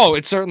 Oh,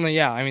 it's certainly,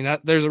 yeah. I mean,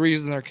 there's a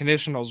reason they're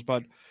conditionals,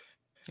 but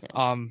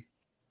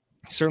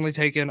certainly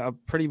taken a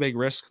pretty big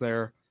risk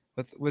there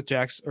with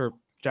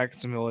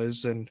Jacksonville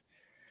is, and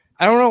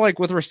I don't know, like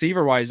with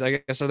receiver wise,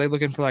 I guess, are they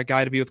looking for that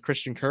guy to be with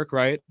Christian Kirk,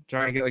 right?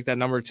 Trying to get like that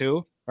number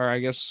 2, or I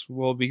guess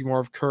will be more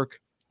of Kirk.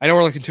 I know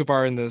we're looking too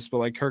far in this, but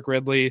like Kirk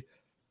Ridley,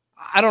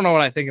 I don't know what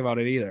I think about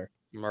it either.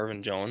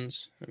 Marvin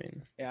Jones. I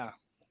mean, yeah.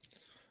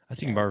 I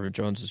think Marvin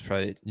Jones is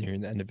probably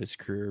nearing the end of his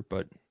career,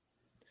 but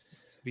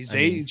Be I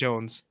Zay mean,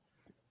 Jones.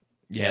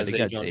 yeah, they Zay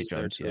got Jones Zay is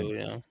there Jones. Yeah.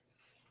 too,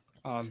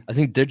 yeah. I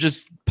think they're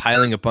just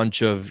piling a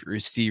bunch of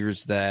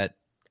receivers that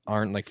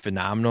aren't like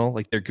phenomenal.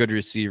 Like they're good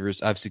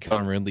receivers. Obviously,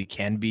 Calvin Ridley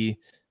can be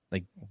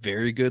like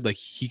very good. Like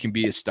he can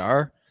be a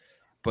star,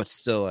 but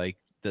still, like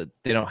they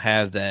don't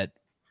have that.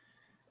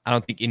 I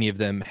don't think any of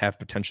them have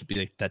potential to be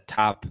like that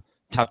top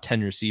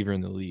 10 receiver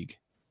in the league.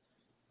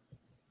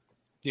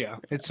 Yeah,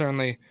 it's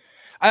certainly.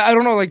 I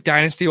don't know, like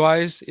dynasty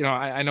wise,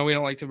 I know we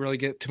don't like to really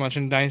get too much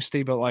in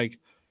dynasty, but like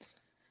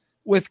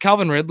with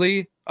Calvin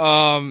Ridley,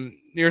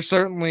 you're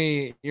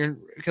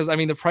because I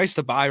mean the price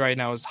to buy right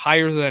now is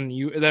higher than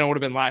it would have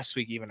been last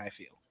week, even I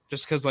feel,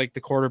 just because like the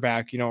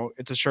quarterback,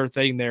 it's a sure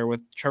thing there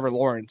with Trevor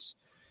Lawrence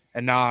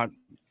and not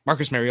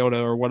Marcus Mariota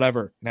or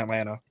whatever in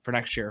Atlanta for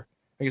next year.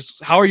 I guess,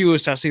 how are you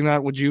assessing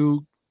that? Would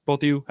you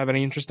both of you have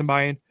any interest in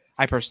buying?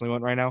 I personally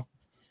wouldn't right now.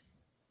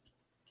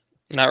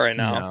 Not right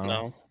now.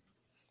 No.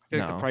 I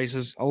think the price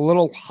is a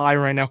little high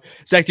right now.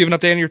 Zach, do you have an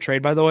update on your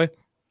trade, by the way?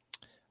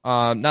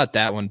 Not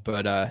that one,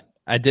 but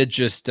I did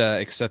just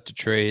accept a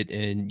trade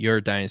in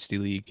your dynasty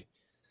league.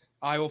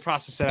 I will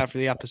process it after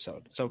the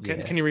episode. So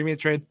can you read me the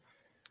trade?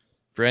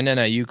 Brandon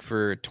Ayuk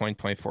for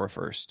 2024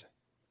 first.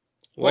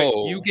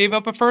 Wait, you gave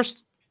up a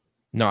first?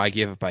 No, I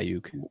gave up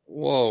Ayuk.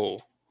 Whoa.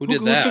 Who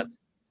did that?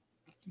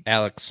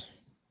 Alex.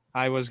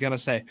 I was going to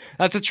say.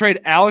 That's a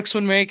trade Alex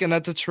would make, and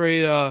that's a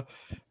trade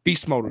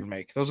Beast Mode would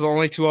make. Those are the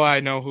only two I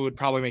know who would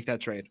probably make that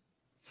trade.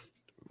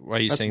 Why are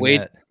you saying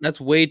that?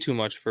 That's way too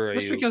much for Ayuk.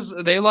 Just because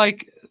they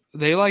like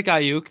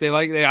Ayuk. They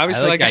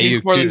obviously like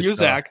Ayuk more than you,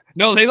 Zach.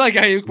 No, they like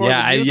Ayuk more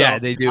than you. Yeah,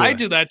 though. they do. I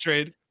do that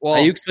trade. Well,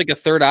 Ayuk's like a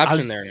third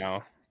option there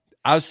now.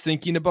 I was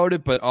thinking about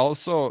it, but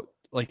also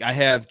like I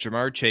have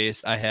Jamar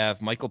Chase, I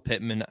have Michael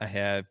Pittman, I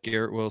have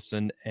Garrett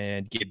Wilson,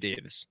 and Gabe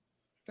Davis.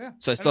 Yeah.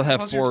 So I still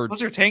have four.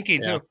 Those are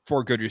tanky too.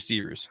 4 good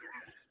receivers.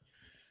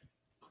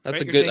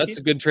 That's a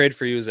good trade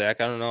for you,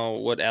 Zach. I don't know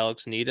what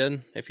Alex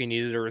needed. If he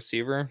needed a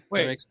receiver,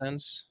 that makes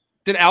sense.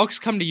 Did Alex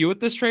come to you with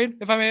this trade,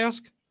 if I may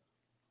ask?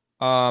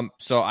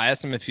 So I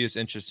asked him if he was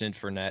interested in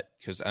Fournette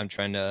because I'm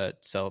trying to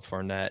sell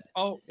Fournette.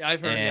 Oh, yeah,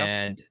 I've heard.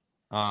 And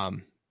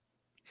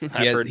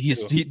yep.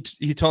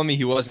 he told me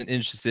he wasn't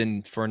interested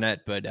in Fournette,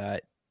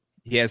 but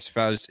he asked if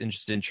I was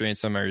interested in trading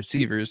some of my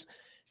receivers.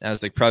 And I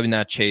was like, probably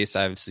not Chase,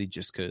 obviously,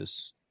 just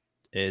because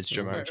it's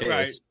Jamar Chase.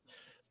 Right.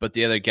 But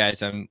the other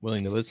guys I'm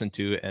willing to listen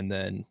to, and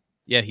then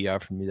he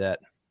offered me that.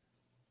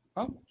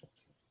 Oh,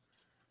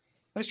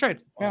 nice trade.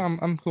 Yeah,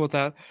 I'm cool with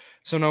that.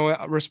 So no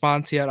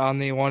response yet on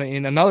the one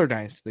in another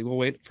dynasty. We'll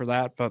wait for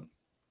that. But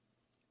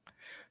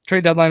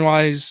trade deadline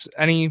wise,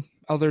 any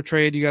other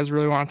trade you guys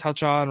really want to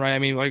touch on? Right? I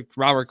mean, like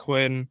Robert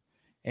Quinn,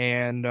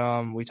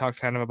 and we talked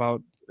kind of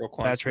about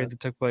that trade that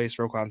took place.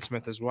 Roquan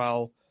Smith as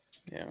well.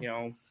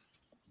 Yeah,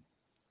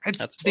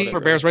 it's deep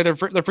for Bears, right?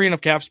 They're freeing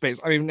up cap space.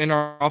 I mean, in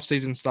our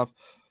offseason stuff,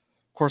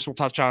 of course, we'll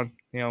touch on.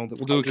 We'll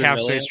do a cap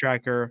space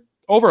tracker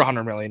over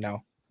 100 million now.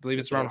 I believe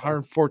it's around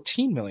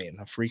 114 million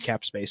of free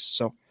cap space.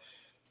 So,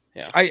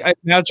 I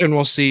imagine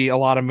we'll see a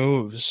lot of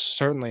moves.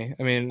 Certainly,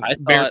 I mean, I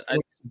thought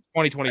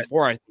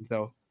 2024. I think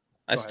though.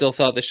 I still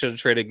thought they should have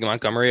traded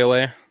Montgomery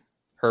away.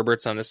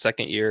 Herbert's on his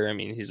second year. I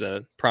mean, he's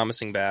a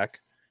promising back.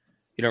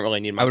 You don't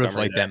really need Montgomery. I would have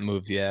liked that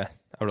move. Yeah,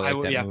 I would have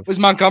liked that move. Was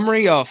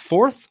Montgomery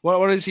fourth?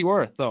 What is he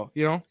worth though?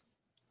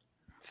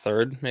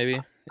 Third, maybe.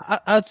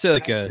 I'd say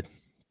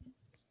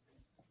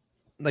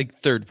like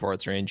third,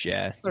 fourth range.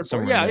 Yeah.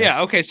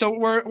 Okay, so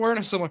we're in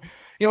a similar.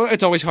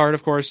 It's always hard,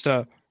 of course,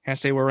 to kind of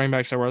say where running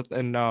backs are worth.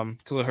 And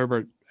Khalil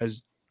Herbert,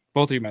 as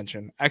both of you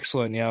mentioned,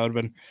 excellent. Yeah, it would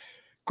have been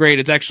great.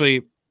 It's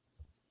actually,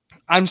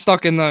 I'm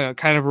stuck in the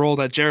kind of role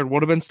that Jared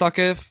would have been stuck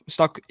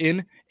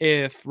in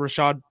if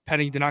Rashad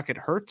Penny did not get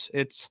hurt.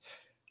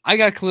 I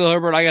got Khalil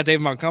Herbert, I got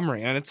David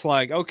Montgomery, and it's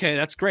like, okay,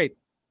 that's great.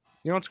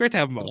 It's great to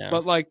have them both. Yeah.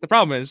 But like the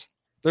problem is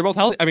they're both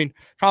healthy. I mean,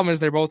 problem is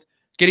they're both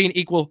getting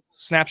equal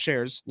snap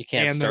shares. You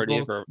can't start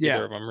either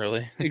of them,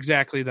 really.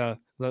 Exactly. The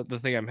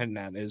thing I'm hitting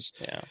at is,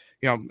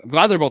 I'm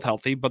glad they're both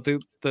healthy, but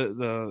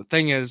the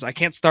thing is, I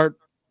can't start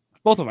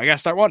both of them. I got to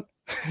start one.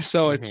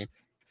 So it's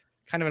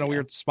kind of in a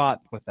weird spot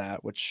with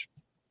that, which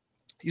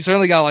you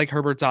certainly got like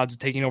Herbert's odds of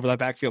taking over that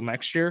backfield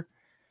next year.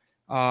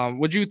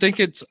 Would you think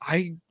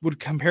I would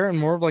compare it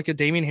more of like a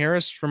Damian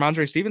Harris from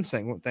Andre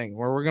Stevenson thing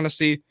where we're going to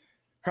see,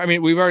 I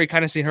mean, we've already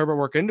kind of seen Herbert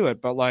work into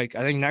it, but like,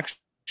 I think next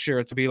year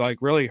it's to be like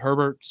really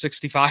Herbert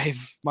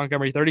 65,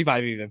 Montgomery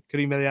 35 even. Could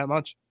even be that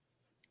much.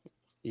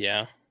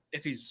 Yeah.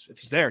 If he's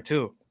there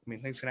too. I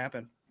mean, things can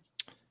happen.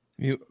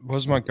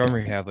 Was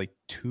Montgomery have like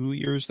 2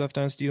 years left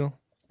on his deal?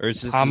 Or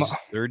is this his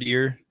third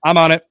year? I'm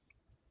on it.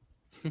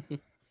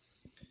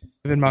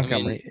 Even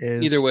Montgomery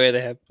is. Either way,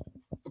 they have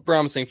a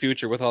promising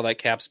future with all that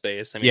cap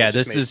space. I mean,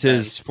 this is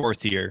his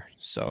fourth year.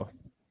 So.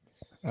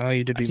 Oh,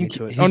 you did beat me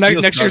to it. Oh,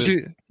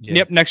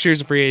 next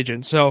year's a free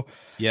agent. So.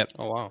 Yep.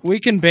 Oh wow. We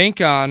can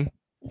bank on.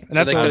 And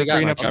that's why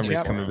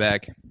Montgomery's coming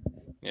back.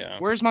 Yeah.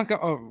 Where's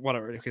Montgomery? Oh,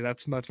 whatever. Okay,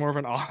 that's more of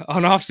an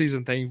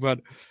off-season thing.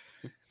 But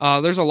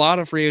There's a lot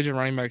of free agent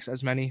running backs,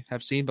 as many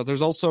have seen, but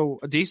there's also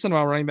a decent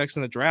amount of running backs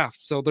in the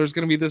draft. So there's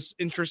going to be this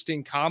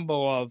interesting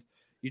combo of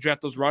you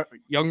draft those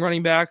young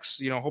running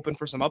backs, hoping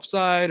for some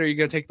upside, or you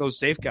going to take those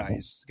safe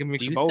guys. It's going to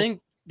mix Do you both.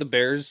 think the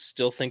Bears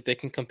still think they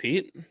can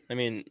compete? I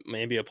mean,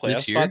 maybe a playoff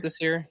This year? spot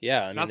this year?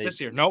 Yeah. I mean, Not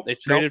this year. Nope. They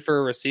traded for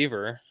a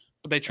receiver.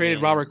 But they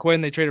traded Robert Quinn.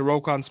 They traded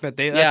Roquan Smith.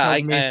 I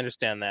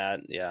understand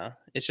that. Yeah.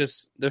 It's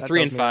just they're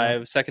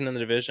 3-5, second in the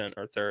division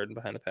or third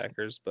behind the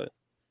Packers. But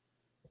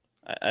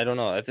I don't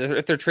know.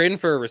 If they're trading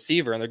for a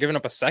receiver and they're giving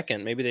up a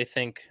second, maybe they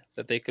think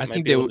that they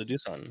might be able to do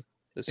something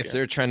this year. If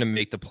they're trying to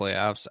make the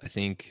playoffs, I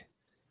think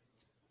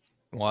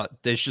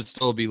they should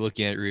still be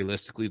looking at it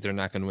realistically. They're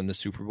not going to win the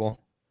Super Bowl.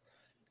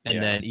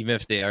 And then even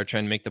if they are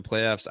trying to make the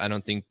playoffs, I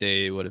don't think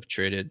they would have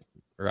traded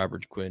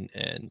Robert Quinn.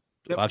 And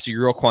obviously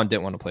Roquan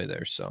didn't want to play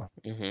there. So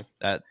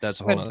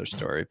that's a whole other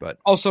story. But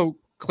also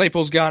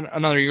Claypool's got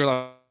another year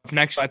left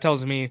next year. That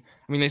tells me,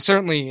 they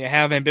certainly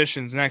have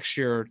ambitions next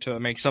year to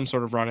make some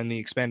sort of run in the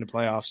expanded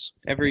playoffs.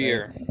 Every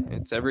year.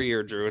 It's every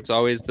year, Drew. It's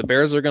always the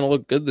Bears are going to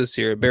look good this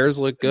year. Bears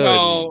look good.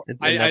 No, it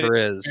never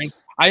is.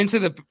 I didn't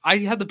say I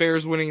had the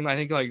Bears winning, I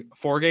think, like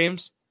 4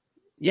 games.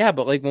 Yeah,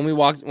 but like when we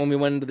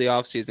went into the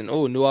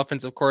offseason, new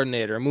offensive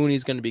coordinator,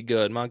 Mooney's going to be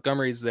good.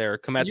 Montgomery's there.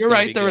 Komet's You're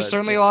right. There was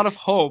certainly a lot of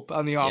hope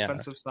on the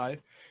offensive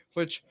side,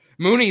 which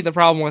Mooney, the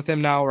problem with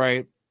him now,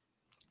 right,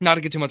 not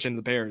to get too much into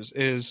the Bears,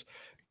 is,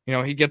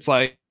 he gets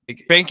like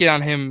banking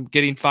on him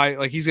getting 5,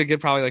 like he's going to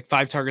get probably like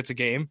 5 targets a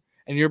game.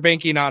 And you're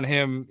banking on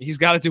him. He's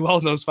got to do well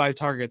in those 5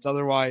 targets.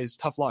 Otherwise,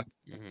 tough luck.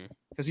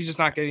 Because he's just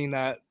not getting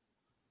the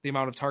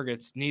amount of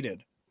targets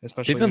needed.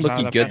 Especially they've been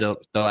looking good the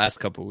last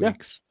couple of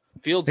weeks.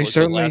 Fields looked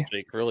good last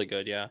week, really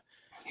good. Yeah,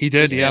 he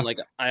did. Yeah, like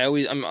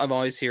I'm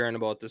always hearing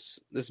about this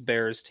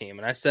Bears team,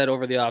 and I said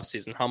over the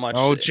offseason how much.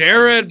 Oh,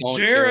 Jared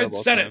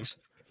said them. it.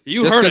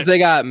 You just heard because it. they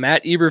got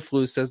Matt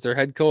Eberflus as their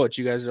head coach.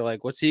 You guys are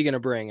like, what's he going to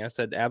bring? I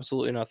said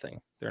absolutely nothing.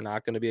 They're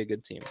not going to be a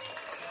good team.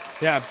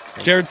 Yeah,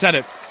 Jared said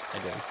it. I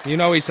did.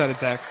 He said it,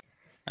 Zach.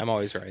 I'm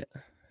always right.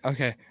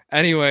 Okay.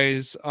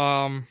 Anyways,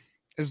 do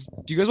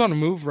you guys want to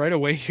move right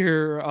away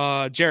here?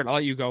 Jared, I'll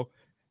let you go.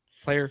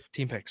 Player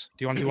team picks.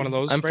 Do you want to do one of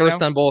those? I'm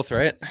first on both,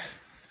 right?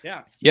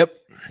 Yeah. Yep.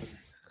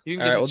 You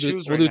can all right,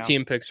 we'll do now.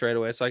 team picks right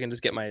away, so I can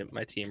just get my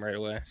team right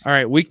away. All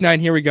right, week 9.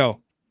 Here we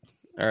go.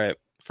 All right,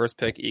 first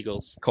pick,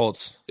 Eagles.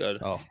 Colts.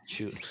 Good. Oh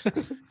shoot.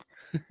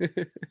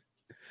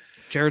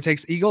 Jared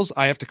takes Eagles.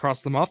 I have to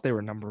cross them off. They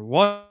were number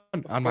 1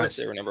 on my.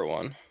 They were number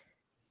 1.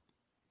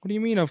 What do you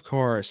mean? Of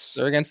course.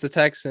 They're against the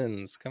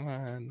Texans. Come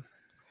on.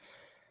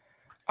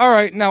 All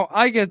right, now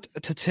I get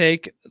to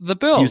take the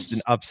Bills.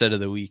 Houston upset of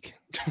the week.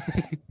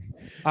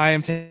 I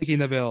am taking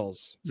the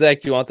Bills.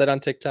 Zach, do you want that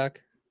on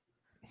TikTok?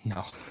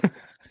 No.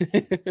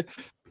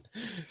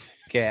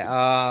 Okay.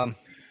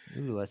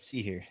 Let's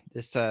see here.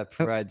 This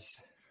provides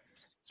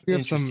some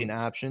interesting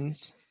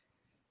options.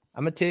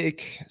 I'm gonna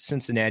take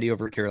Cincinnati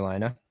over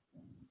Carolina.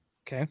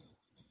 Okay.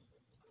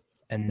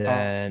 And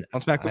then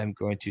I'm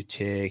going to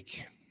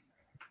take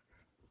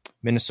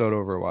Minnesota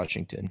over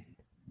Washington.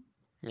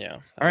 Yeah.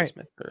 All right.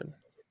 My third.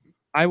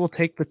 I will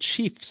take the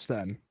Chiefs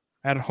then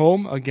at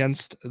home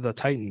against the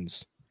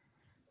Titans.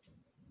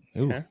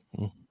 Ooh. Okay.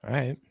 All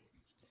right.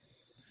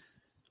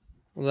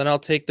 Well, then I'll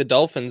take the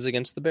Dolphins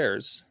against the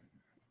Bears.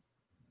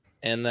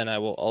 And then I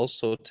will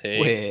also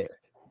take... Wait,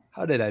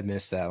 how did I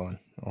miss that one?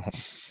 Oh.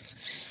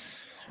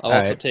 I'll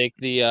also take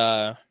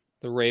the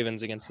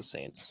Ravens against the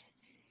Saints.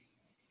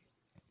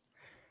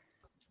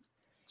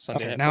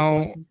 Sunday night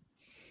football.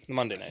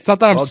 Monday night. It's not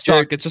that I'm stuck.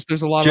 Jared, it's just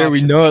there's a lot Jared, of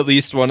we know at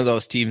least one of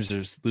those teams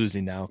is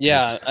losing now.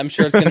 Yeah, I'm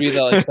sure it's going to be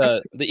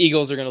the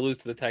Eagles are going to lose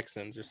to the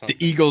Texans or something.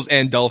 The Eagles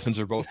and Dolphins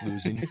are both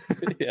losing.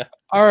 Yeah.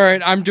 All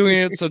right, I'm doing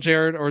it so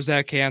Jared or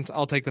Zach can't.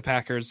 I'll take the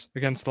Packers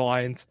against the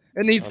Lions.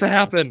 It needs to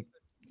happen.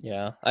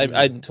 Yeah,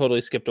 I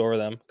totally skipped over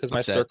them because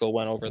my Upset. circle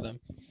went over them.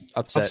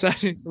 Upset.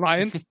 Upsetting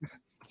Lions.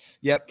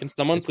 Yep. Can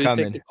someone It's please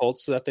coming. take the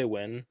Colts so that they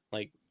win,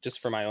 like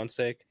just for my own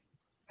sake?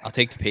 I'll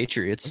take the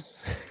Patriots.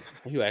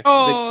 You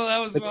actually, That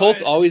was the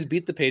Colts always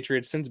beat the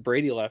Patriots since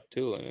Brady left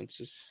too, and it's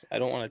just I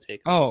don't want to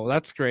take them. Oh,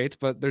 that's great,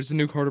 but there's a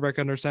new quarterback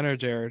under center,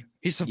 Jared.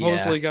 He's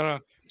supposedly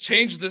gonna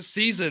change this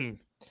season.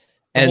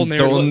 The whole And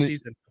narrative of the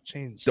season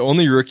change. the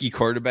only rookie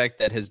quarterback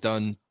that has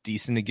done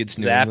decent against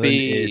New England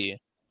is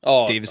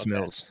Davis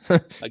Mills.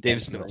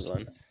 Davis Mills.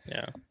 Mills.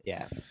 Yeah.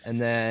 Yeah.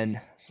 And then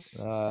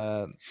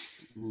I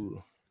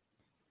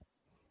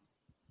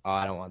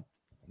don't want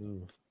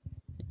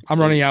I'm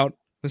running out.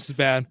 This is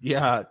bad.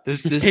 Yeah, this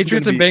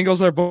Patriots and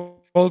Bengals are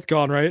both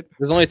gone, right?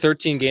 There's only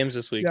 13 games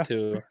this week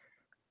too.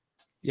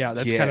 Yeah,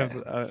 that's kind of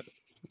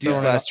these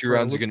throwing it last up 2 for a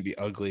rounds are loop. going to be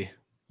ugly.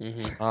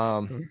 Mm-hmm.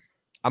 I'm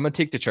going to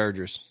take the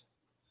Chargers.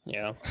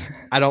 Yeah.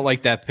 I don't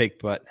like that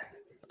pick, but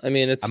I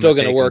mean, it's I'm still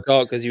gonna going to take work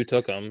out because you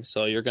took them,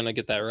 so you're going to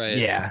get that right.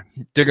 yeah,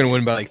 they're going to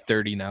win by like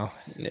 30 now.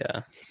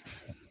 Yeah.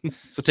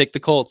 So take the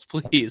Colts,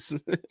 please.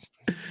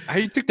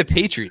 I took the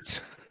Patriots.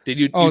 Did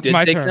you? Oh, you it's did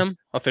my take turn. them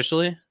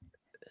officially?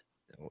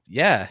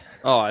 Yeah.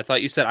 Oh, I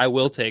thought you said I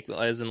will take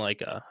as in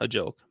like a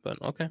joke, but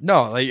okay.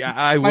 No, like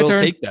I My will turn.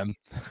 take them.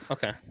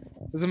 Okay.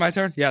 Is it my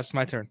turn? Yes,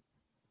 my turn.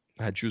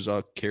 Drew's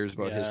all cares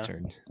about his Yeah.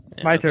 turn.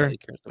 Yeah, My that's all turn. he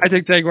cares I about.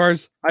 take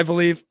Jaguars. I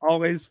believe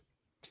always.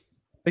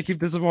 They keep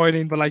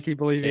disappointing, but I keep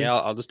believing. Okay,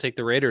 I'll just take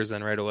the Raiders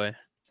then right away.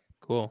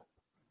 Cool.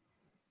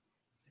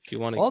 If you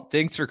want to, Well,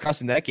 thanks for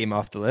crossing that game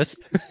off the list.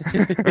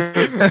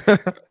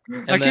 That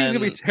game's gonna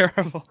be then-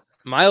 terrible.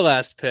 my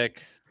last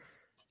pick.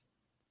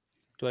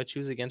 Do I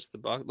choose against the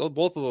Bucks?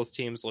 Both of those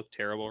teams look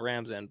terrible,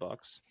 Rams and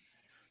Bucks.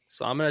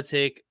 So I'm gonna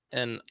take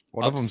an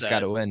One of them's got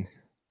to upset. win.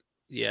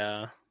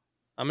 Yeah,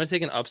 I'm gonna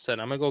take an upset.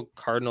 I'm gonna go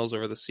Cardinals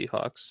over the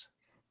Seahawks.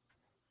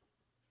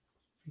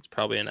 It's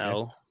probably an Okay.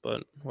 L,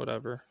 but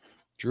whatever.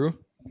 Drew?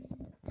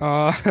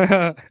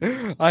 I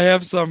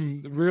have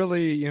some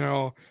really,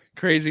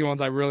 crazy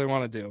ones I really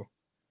want to do.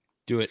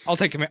 Do it. I'll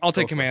take Go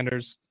for it.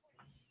 Commanders,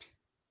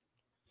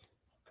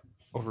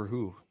 Over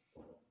who?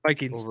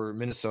 Vikings. Over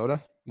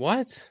Minnesota?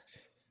 What?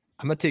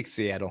 I'm going to take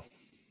Seattle.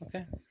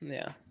 Okay,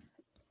 yeah.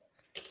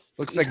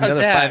 Looks like How's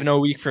another that?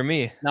 5-0 week for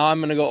me. Now I'm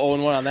gonna go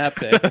 0-1 on that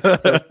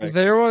pick.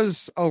 There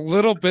was a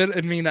little bit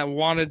in me that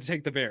wanted to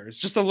take the Bears,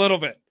 just a little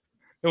bit.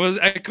 It was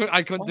I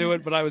couldn't do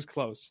it, but I was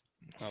close.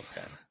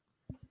 Okay.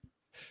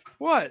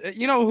 What?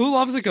 Who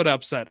loves a good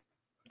upset?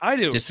 I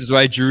do. This is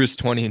why Drew is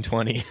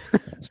 20-20.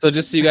 So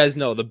just so you guys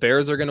know, the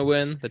Bears are gonna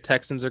win, the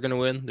Texans are gonna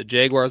win, the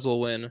Jaguars will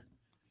win,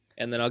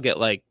 and then I'll get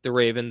like the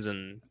Ravens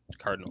and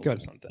Cardinals or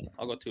Good. something.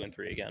 I'll go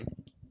 2-3 again.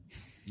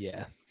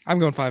 Yeah. I'm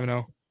going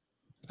 5-0.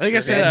 I think I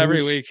Sure. say Bad that every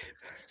news. week.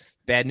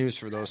 Bad news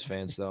for those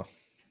fans, though.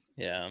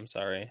 Yeah, I'm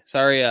sorry.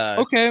 Sorry,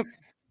 Okay.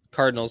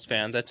 Cardinals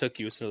fans. I took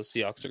you, so the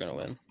Seahawks are gonna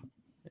win.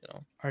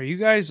 Are you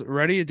guys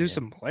ready to do Yeah.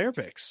 some player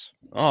picks?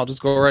 Oh, I'll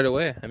just go right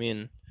away. I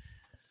mean,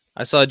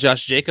 I saw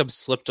Josh Jacobs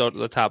slipped out of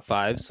the top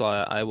 5, so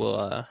I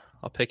will.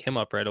 I'll pick him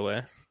up right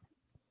away.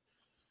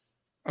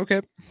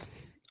 Okay.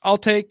 I'll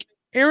take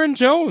Aaron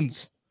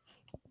Jones.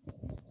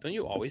 Don't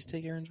you always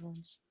take Aaron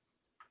Jones?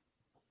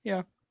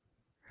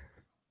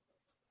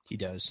 He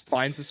does.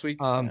 Fines this week.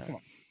 I'll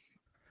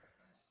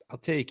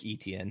take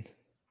ETN.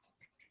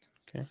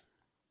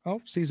 Oh,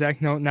 see,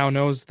 Zach now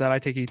knows that I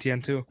take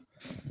ETN too.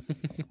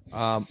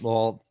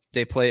 Well,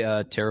 they play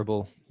a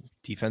terrible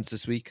defense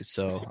this week,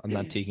 so I'm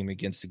not taking him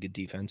against a good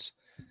defense,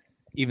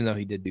 even though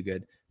he did do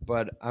good.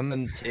 But I'm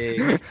gonna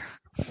take.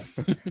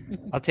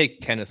 I'll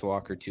take Kenneth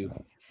Walker too.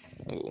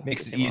 Ooh,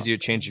 Makes pick it him up. easier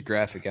to change the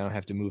graphic. I don't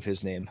have to move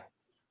his name.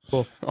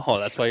 Oh,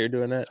 that's why you're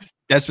doing it.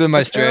 That's been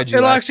my strategy.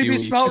 It'll last actually few be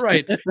weeks. spelled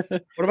right.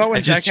 What about I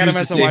when just Jack had him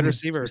choose as the a wide same-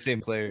 receiver?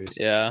 Same players.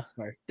 Yeah.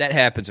 That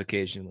happens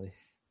occasionally.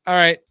 All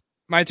right,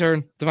 my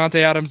turn.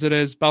 Devontae Adams. It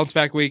is bounce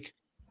back week.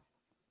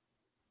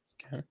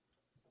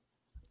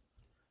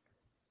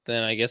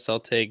 Then I guess I'll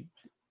take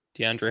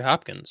DeAndre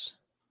Hopkins.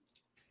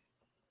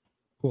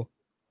 Cool.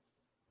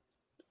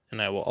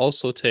 And I will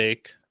also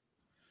take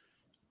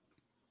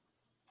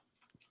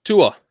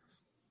Tua.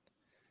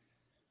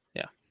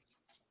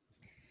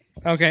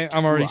 Okay,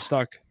 I'm already Tua.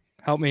 stuck.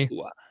 Help me.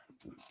 Tua.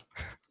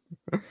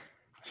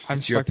 I'm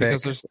It's your stuck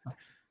because pick. there's.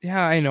 Yeah,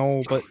 I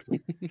know, but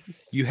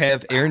You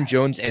have Aaron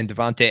Jones and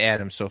Devontae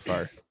Adams so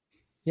far.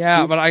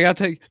 yeah, but I got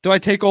to take. Do I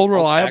take old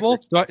reliable?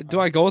 backwards.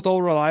 Do I go with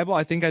old reliable?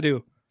 I think I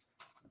do.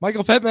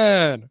 Michael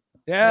Pittman.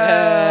 Yeah.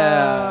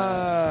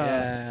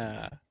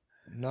 Yeah.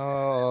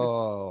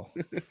 No.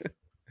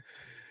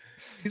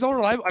 He's old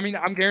reliable. I mean,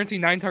 I'm guaranteed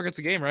 9 targets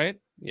a game, right?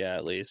 Yeah,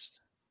 at least.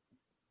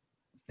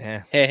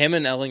 Yeah. Hey, him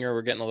and Ellinger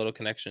were getting a little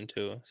connection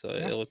too, so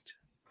Yeah. it looked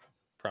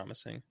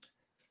promising.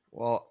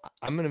 Well,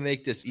 I'm gonna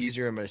make this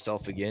easier on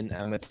myself again.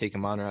 I'm gonna take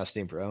Amon-Ra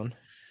St. Brown.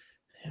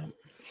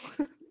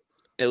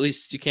 At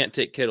least you can't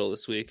take Kittle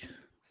this week.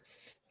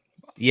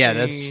 Yeah,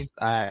 that's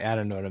I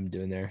don't know what I'm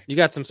doing there. You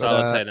got some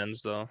solid uh, tight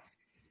ends though.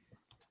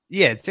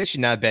 Yeah, it's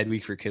actually not a bad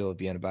week for Kittle to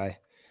be on a bye.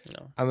 You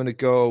know, I'm gonna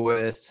go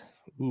with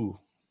I'm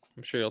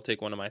I'm sure you'll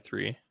take one of my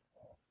 3.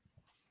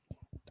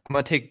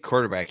 gonna take a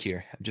quarterback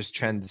here. I'm just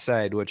trying to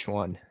decide which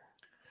one.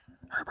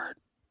 Herbert,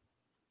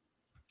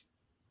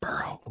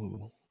 Burrow,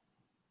 Ooh.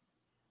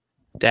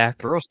 Dak.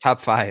 Burrow's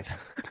top 5.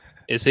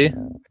 Is he?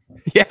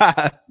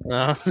 Yeah.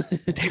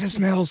 Davis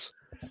Mills.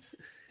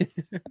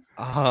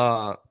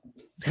 Uh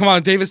Come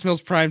on, Davis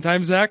Mills prime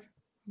time, Zach.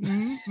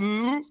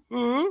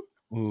 Mm-hmm.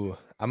 ooh.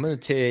 I'm gonna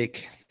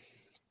take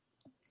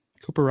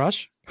Cooper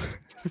Rush.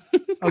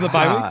 On the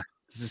bye week.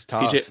 This is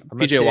tough. PJ, I'm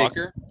gonna PJ take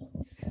Walker.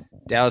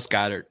 Dallas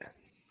Goddard.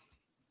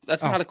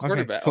 That's Oh, not a okay,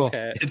 quarterback. cool.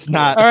 Okay. It's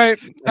not. All right.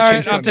 All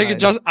changed right. my I'm taking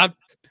mind.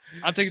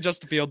 I'm taking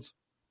Justin Fields.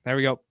 There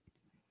we go.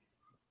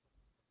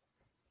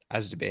 I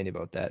was debating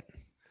about that.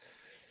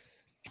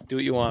 Do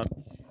what you want.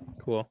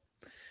 Cool.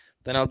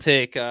 Then I'll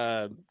take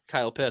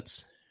Kyle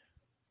Pitts.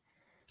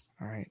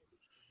 All right.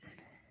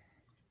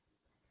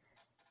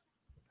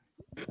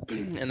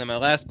 And then my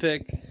last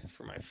pick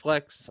for my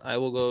flex, I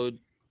will go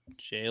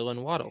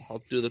Jalen Waddle.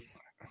 I'll do the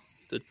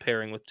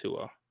pairing with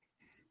Tua.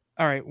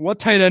 All right. What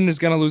tight end is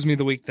going to lose me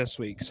the week this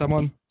week?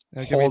 Someone?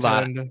 Give me a Hold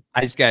tight on. end.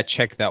 I just gotta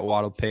check that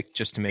Waddle pick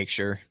just to make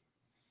sure.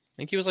 I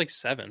think he was like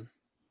 7.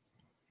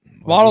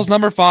 Waddle's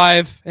number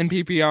 5 in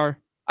PPR.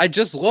 I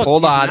just looked.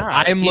 Hold He's on.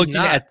 not. I'm He's looking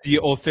not. at the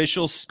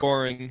official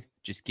scoring.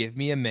 Just give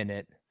me a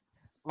minute.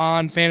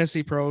 On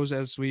Fantasy Pros,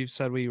 as we've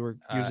said we were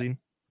using.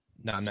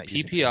 No, I'm not PPR.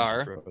 using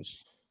Fantasy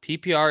Pros.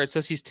 PPR, it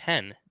says he's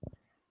 10.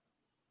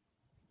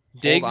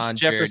 Hold Diggs, on,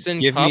 Jared. Jefferson,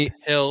 Give Kupp, me-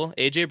 Hill,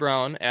 AJ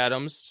Brown,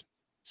 Adams,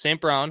 St.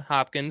 Brown,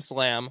 Hopkins,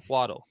 Lamb,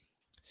 Waddle.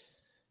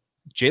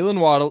 Jalen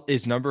Waddle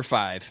is number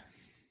 5.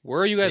 Where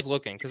are you guys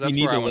looking? Because that's you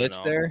need where I the want list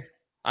to know. there.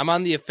 I'm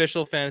on the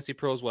official Fantasy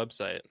Pros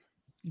website.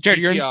 Jared,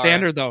 you're in PPR.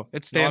 standard though.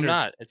 It's No, I'm standard.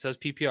 not. It says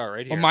PPR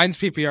right here. Well, mine's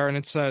PPR and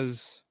it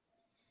says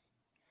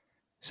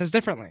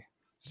differently.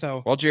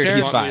 So Well, Jared,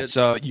 Jared, he's you want me 5, to-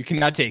 so you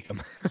cannot take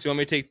him. So you want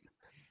me to take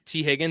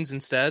T. Higgins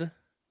instead?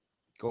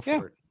 Go for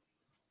Yeah. it.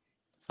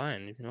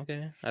 Fine.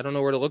 Okay. I don't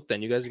know where to look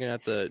then. You guys are going to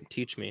have to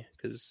teach me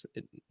because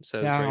it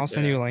says yeah, right I'll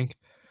send there. you a link.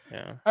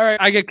 Yeah. All right,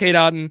 I get Kate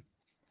Otten.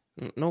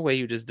 No way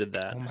you just did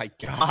that. Oh my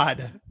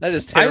god. That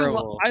is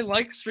terrible. I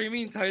like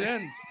streaming tight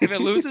ends. If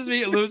it loses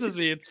me, it loses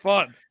me. It's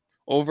fun.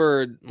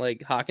 Over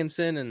like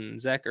Hawkinson and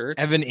Zach Ertz.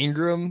 Evan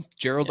Ingram,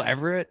 Gerald Yeah.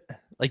 Everett,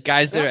 like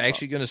guys that are Yeah.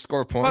 actually going to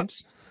score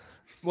points.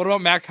 What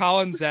about Matt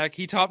Collins, Zach?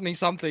 He taught me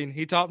something.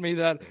 He taught me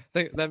that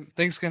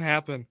things can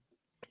happen.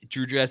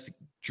 Drew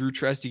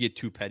tries to get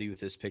too petty with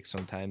his picks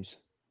sometimes.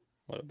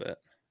 What a bit.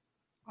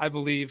 I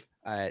believe.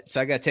 All right,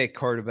 so I got to take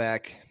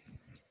quarterback.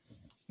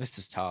 This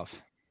is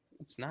tough.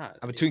 It's not.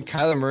 I'm between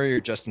Kyler Murray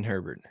or Justin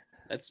Herbert.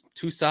 That's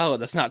too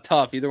solid. That's not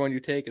tough. Either one you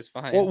take is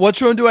fine. Well,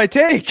 which one do I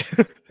take?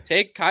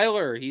 Take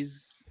Kyler.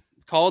 He's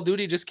Call of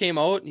Duty just came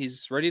out.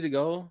 He's ready to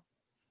go.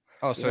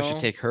 Oh, so I No. should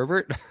take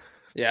Herbert?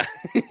 Yeah.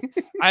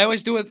 I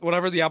always do it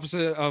whatever the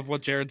opposite of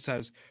what Jared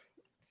says.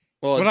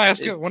 Well, When I it's-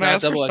 ask it's when not I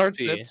ask for double start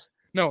XP. sits.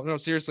 No,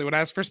 seriously. When I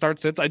ask for start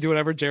sits, I do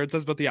whatever Jared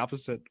says, but the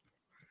opposite.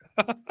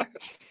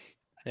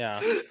 Yeah.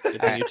 I'm You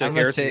took gonna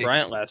Harrison take-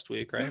 Bryant last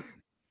week, right?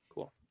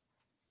 Cool.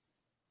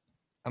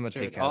 I'm going to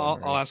Jared, take Kyler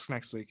Murray. I'll ask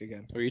next week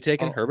again. Were you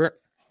taking Oh. Herbert?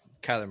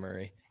 Kyler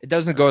Murray. It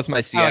doesn't go with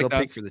my Seattle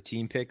that. pick for the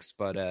team picks,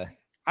 but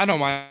I don't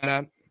mind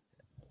that.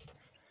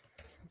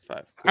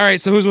 5. All right,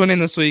 so who's winning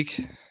this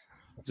week?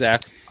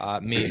 Zach.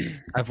 me.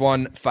 I've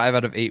won 5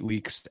 out of 8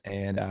 weeks,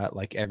 and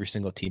like every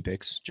single team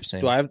picks. Just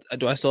saying.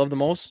 Do I still have the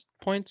most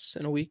points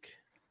in a week?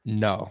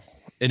 No,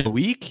 in a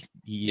week.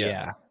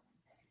 Yeah.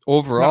 No,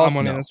 Overall, I'm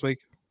winning no. this week.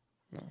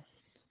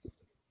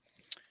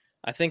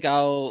 I think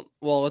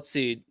let's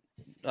see.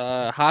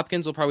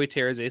 Hopkins will probably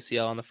tear his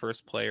ACL on the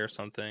first play or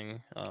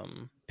something.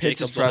 Pitts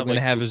is Jacobs will probably going to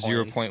like have 2 a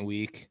 0 points. point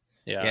week.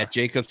 Yeah. Yeah,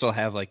 Jacobs will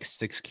have like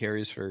 6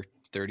 carries for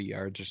 30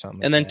 yards or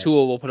something. And like then that.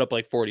 Tua will put up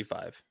like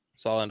 45.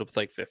 So I'll end up with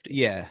like 50.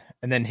 Yeah,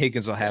 and then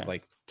Higgins will have Yeah.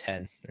 like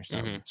 10 or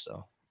something. Mhm.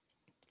 So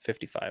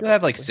 55. he'll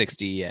have like probably.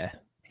 60. Yeah,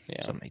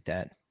 Yeah. something like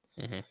that.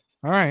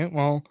 All right.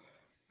 Well,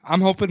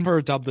 I'm hoping for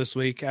a dub this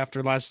week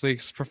after last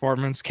week's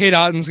performance. Kate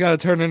Otten's got to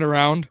turn it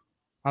around.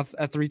 At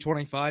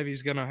 325,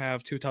 he's going to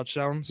have 2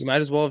 touchdowns. You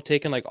might as well have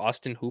taken like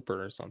Austin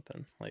Hooper or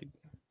something. Like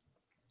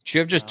Should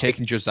have just Wow.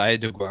 taken Josiah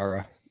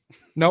DeGuara.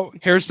 No,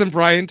 Harrison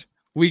Bryant,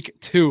 week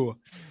 2.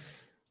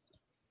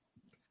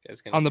 this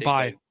guy's gonna On the take,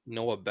 bye. like,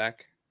 Noah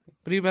Beck.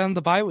 But he'd been on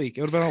the bye week.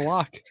 It would have been a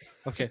lock.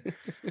 Okay.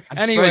 I'm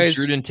Anyways. surprised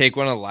Drew didn't take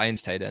one of the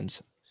Lions tight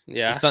ends.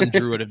 Yeah. It's something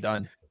Drew would have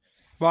done.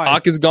 Why?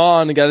 Hawk is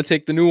gone. You got to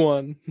take the new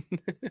one.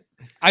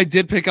 I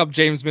did pick up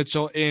James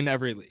Mitchell in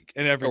every league.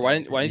 In every Or why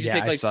league. didn't you Yeah,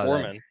 take I like saw that.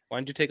 Foreman? Why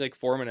didn't you take like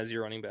Foreman as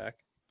your running back?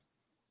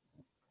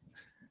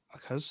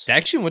 Because That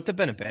actually wouldn't have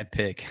been a bad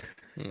pick.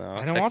 No,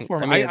 I don't want techni-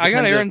 Foreman. mean, it I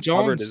got depends Aaron if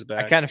Hubbard Jones. is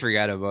back. I kind of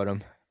forgot about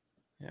him.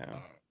 Yeah.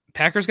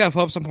 Packers got to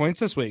put up some points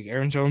this week.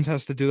 Aaron Jones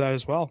has to do that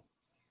as well.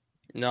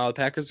 No, the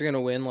Packers are gonna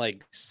win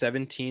like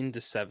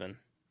 17-7,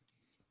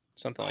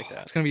 something like It's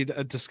that. going to be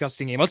a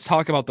disgusting game. Let's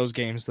talk about those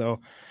games, though.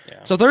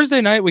 Yeah. So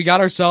Thursday night, we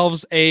got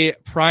ourselves a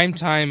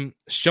primetime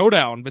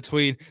showdown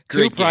between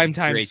two Great game.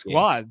 primetime Great game.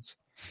 squads.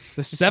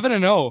 The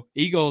 7-0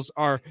 Eagles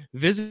are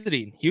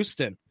visiting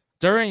Houston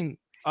during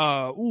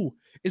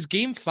is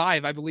game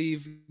 5, I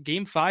believe.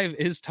 Game 5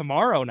 is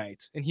tomorrow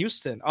night in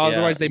Houston.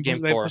 Otherwise, they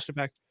game they 4. pushed it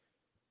back.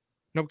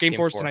 No, game Game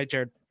 4 is 4. tonight,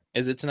 Jared.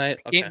 Is it tonight?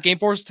 Okay. Game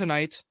 4 is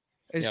tonight.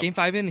 Is Yep. game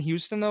 5 in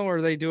Houston though, or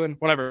are they doing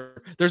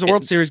whatever? There's a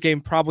World Series game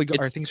probably.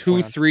 I It's think it's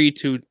going on.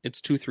 2-3-2.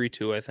 It's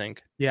 2-3-2. I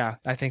think Yeah,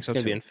 I think so it's gonna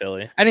too. be in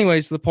Philly.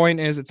 Anyways, the point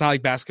is, it's not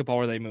like basketball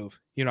where they move.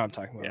 You know what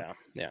I'm talking about.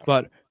 Yeah. Yeah.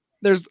 But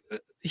there's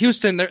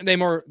Houston.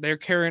 They're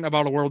caring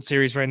about a World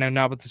Series right now.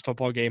 Not with this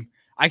football game.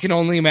 I can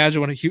only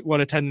imagine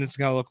what attendance is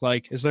gonna look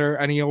like. Is there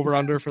any over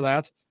under for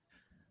that?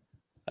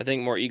 I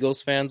think more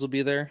Eagles fans will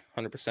be there.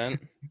 100%.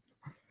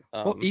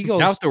 Well, Eagles.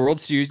 Now with the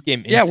World Series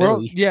game in Yeah,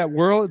 Philly.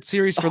 World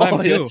Series for them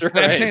Oh, too. that's I'm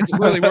right. saying it's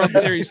literally World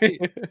Series.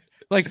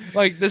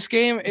 Like this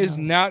game is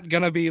not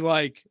gonna be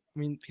like. I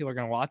mean, people are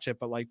gonna watch it,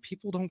 but like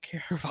people don't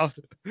care about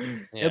it. Yeah.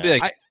 It'll be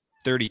like I-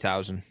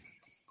 30,000.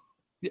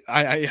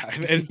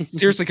 It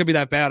seriously could be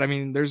that bad. I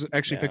mean, there's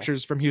actually Yeah.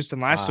 pictures from Houston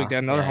last week. They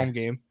had another yeah. home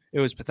game. It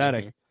was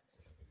pathetic. Mhm.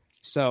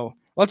 So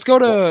let's go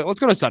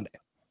to Sunday.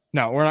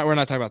 No, we're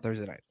not talking about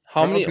Thursday night.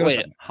 How Let's many? go Wait,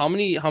 Sunday. how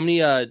many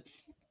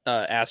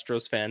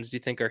Astros fans do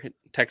you think are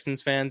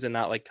Texans fans and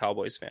not like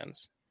Cowboys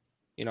fans?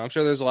 You know, I'm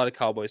sure there's a lot of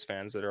Cowboys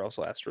fans that are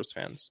also Astros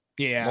fans.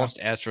 Yeah. Most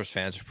Astros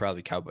fans are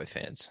probably Cowboy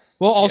fans.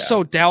 Well,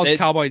 also Dallas They-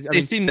 Cowboys.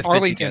 They seem to fit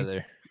Arlington.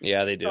 together.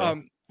 Yeah, they do.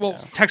 Well,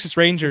 Yeah. Texas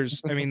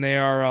Rangers. I mean, they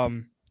are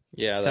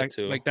Yeah, So, that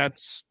too. Like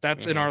that's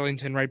in Mhm.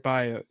 Arlington, right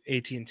by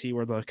AT&T,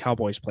 where the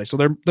Cowboys play. So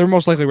they're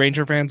most likely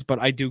Ranger fans, but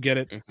I do get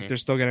it. Mhm.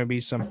 There's still going to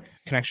be some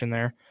connection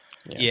there.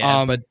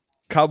 Yeah, Um, but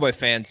Cowboy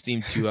fans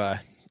seem to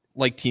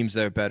like teams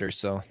that are better,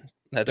 so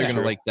That's they're gonna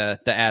true. like the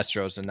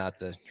Astros and not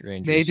the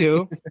Rangers. They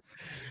do.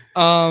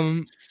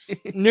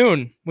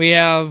 Noon we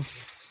have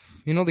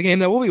the game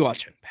that we'll be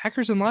watching,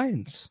 Packers and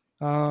Lions.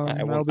 I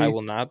That'll will. be I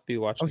will not be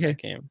watching Okay. that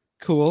game.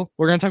 cool.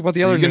 We're gonna talk about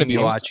the What other are you gonna noon be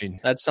games. watching?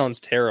 That sounds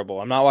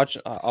terrible. I'm not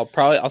watching.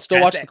 I'll still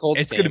watch the Colts.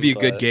 It's gonna be a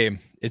game, good but- game.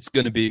 It's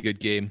gonna be a good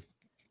game.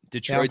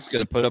 Detroit's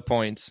gonna put up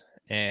points,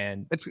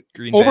 and It's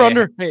Green over Bay-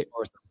 under. Hey,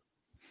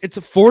 it's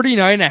a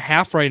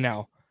 49.5 right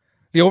now.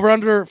 The over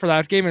under for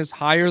that game is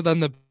higher than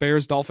the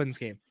Bears Dolphins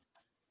game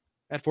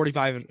at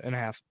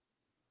 45.5.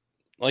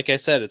 Like I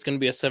said, it's going to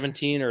be a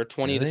 17 or a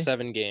 20 Really? to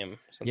 7 game,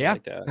 something Yeah.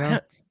 like that. Yeah.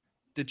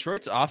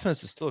 Detroit's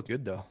offense is still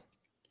good though.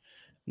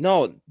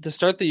 No, to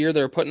start the year,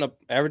 they were putting up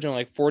averaging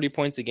like 40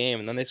 points a game,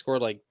 and then they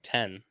scored like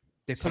 10.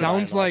 They put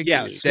Sounds them like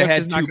Yeah, Swift they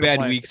had is not two gonna bad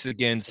play. weeks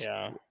against.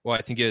 Yeah. Well,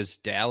 I think it was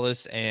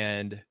Dallas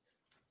and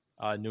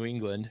New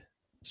England.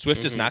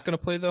 Swift is Mhm. not going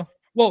to play though.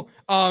 Well,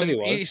 Said he he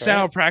was, sat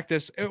right? out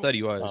practice. I thought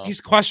he was. Oh. He's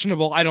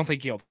questionable. I don't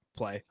think he'll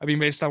play. I mean,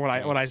 based on what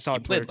I saw. He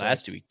on played Twitter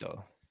last week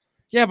though.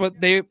 Yeah, but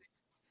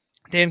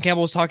Dan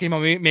Campbell was talking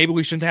about maybe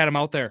we shouldn't have had him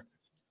out there.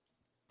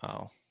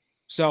 Oh,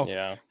 So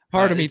Yeah.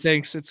 part of me it's-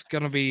 thinks it's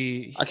gonna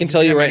be. I can he's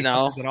tell you gonna right make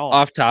now, practice at all.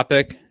 off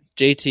topic,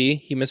 JT,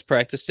 he missed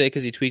practice today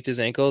because he tweaked his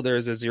ankle. There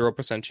is a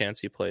 0% chance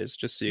he plays,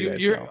 just so you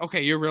guys You're know.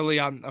 okay. You're really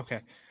on.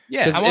 Okay.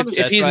 yeah. 'Cause I wanna- if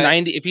he's that's why-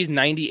 90, if he's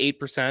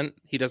 98%,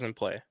 he doesn't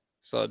play.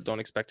 So don't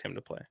expect him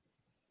to play.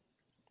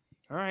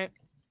 All right.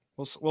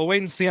 We'll wait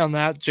and see on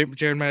that.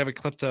 Jared might have a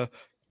clip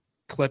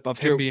of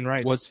him Jared, being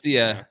right. What's the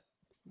Yeah.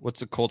 what's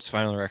the Colts'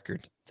 final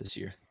record this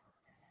year?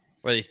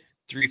 Are they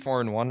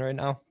 3-4-1 right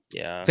now?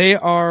 Yeah. They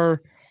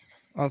are.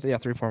 Oh yeah,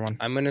 3-4-1.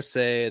 I'm gonna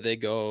say they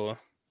go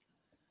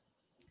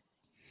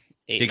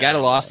 8, They got a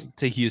 9, loss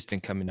to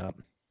Houston coming up.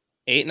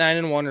 8,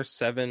 9-1 or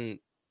 7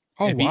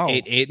 Oh It'd be wow.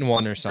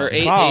 8-1 or or something.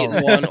 8, Wow.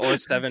 8-1 or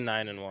 7,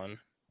 9-1.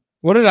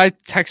 What did I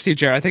text you,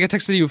 Jared? I think I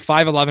texted you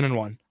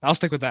 5-11-1. I'll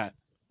stick with that.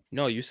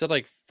 No, you said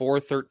like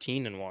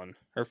 4-13-1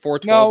 or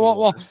 4-12.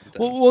 No,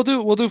 we'll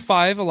do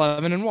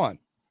 5-11-1.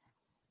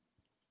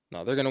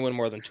 No, they're gonna win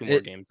more than 2 more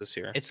It- games this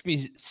year. It's gonna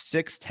be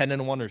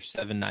 6-10-1 or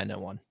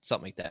 7-9-1,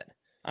 something like that.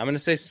 I'm gonna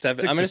say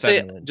 7. 6 I'm or gonna say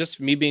 7 wins. just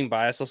me being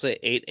biased. I'll say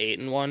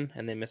 8-8-1,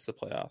 and they miss the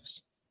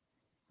playoffs.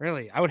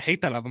 Really, I would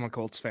hate that if I'm a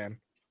Colts fan.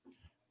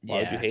 Why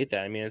would you hate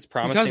that? I mean, it's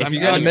promising. Because If I'm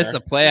you're gonna gonna miss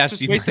forever. the playoffs,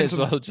 just you might wasting as some-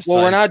 well just. Well,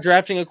 we're like- not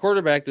drafting a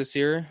quarterback this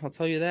year. I'll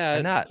tell you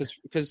that. not?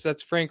 Because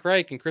that's Frank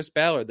Reich and Chris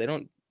Ballard. They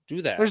don't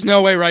do that. There's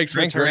no way Reich's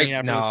Frank returning Reich,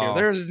 after this year. no.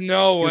 There's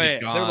no He'll be way. They're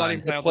gone. letting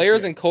him play the out players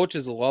this year. and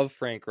coaches love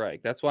Frank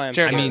Reich. That's why I'm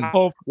Jared, saying. I mean,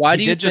 hope Why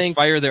do He you did just think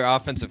fire their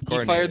offensive he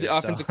coordinator? fired the so-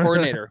 offensive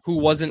coordinator who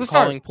wasn't It's a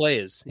start. calling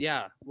plays?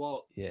 Yeah.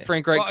 Well, Yeah.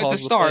 Frank Reich Well, it's a calls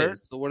the start.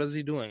 plays. So what is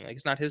he doing? Like,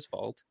 it's not his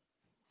fault.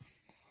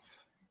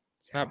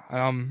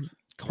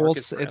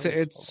 Colts. Marcus It's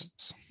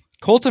Brown's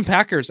Colts and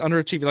Packers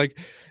underachieving. Like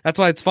that's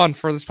why it's fun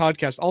for this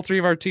podcast. All three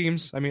of our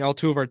teams. I mean, all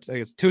two of our. I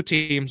guess 2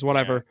 teams,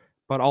 whatever.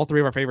 But all three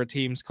of our favorite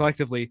teams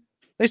collectively,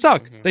 they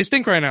suck. Mhm. They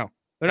stink right now.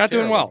 They're not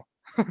doing well.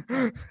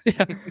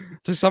 Yeah.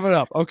 To sum it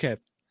up, okay.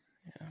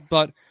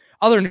 But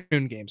other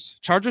noon games: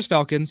 Chargers,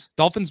 Falcons,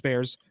 Dolphins,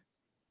 Bears,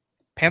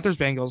 Panthers,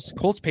 Bengals,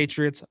 Colts,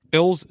 Patriots,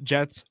 Bills,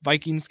 Jets,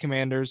 Vikings,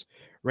 Commanders,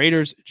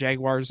 Raiders,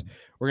 Jaguars.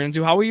 We're gonna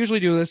do how we usually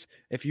do this.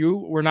 If you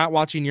were not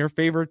watching your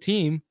favorite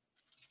team,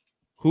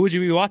 who would you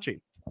be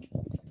watching?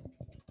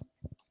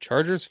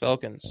 Chargers,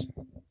 Falcons.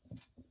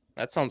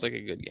 That sounds like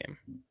a good game.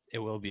 It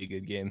will be a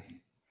good game.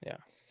 Yeah.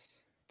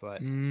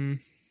 But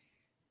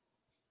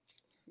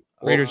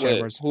Raiders, Wait,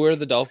 Jaguars. who are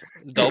the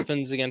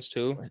Dolphins against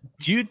who?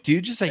 do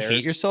you just like hate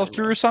Bears, yourself, never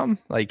Drew, or mind. something?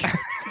 Like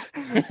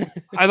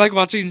I like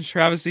watching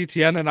Travis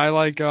Etienne, and I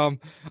like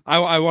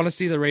I want to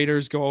see the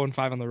Raiders go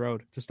 0-5 on the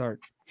road to start.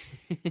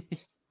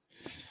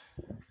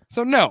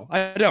 So no,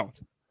 I don't.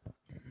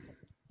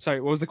 Sorry,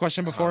 what was the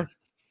question before?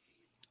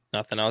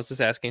 Nothing. I was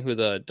just asking who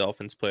the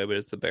Dolphins play, but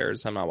it's the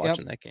Bears. I'm not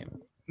watching that game.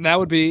 That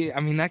would be.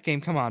 I mean, that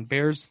game. Come on,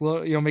 Bears.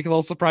 Make a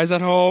little surprise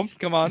at home.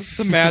 Come on,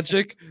 some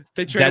magic.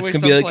 They trade That's away gonna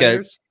some be like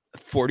players,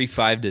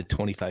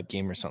 45-25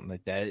 game or something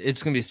like that.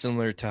 It's gonna be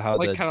similar to how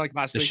like the kind of like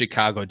last week.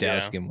 Chicago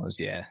Dallas Yeah. game was.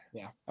 Yeah.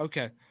 Yeah.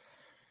 Okay.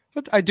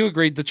 But I do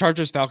agree. The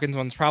Chargers Falcons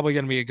one's probably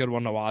going to be a good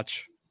one to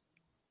watch.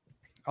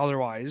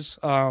 Otherwise,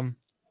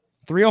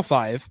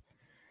 3:05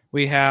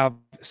 we have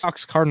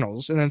Sox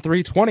Cardinals, and then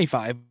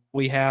 3:25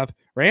 we have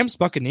Rams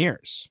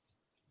Buccaneers,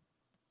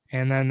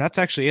 and then that's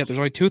actually it. There's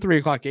only 2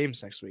 3:00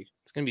 games next week.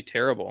 It's gonna be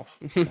terrible.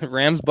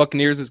 Rams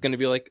Buccaneers is gonna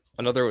be like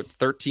another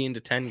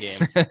 13-10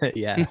 game.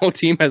 Yeah. No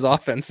team has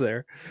offense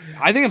there.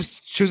 I think I'm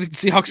choosing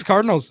Seahawks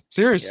Cardinals.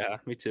 Serious. Yeah,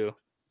 me too.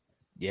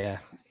 Yeah.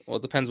 Well,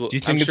 it depends. What Do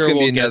you I'm think it's sure gonna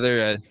be we'll get-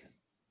 another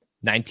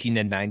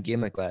 19-9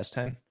 game like last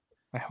time?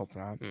 I hope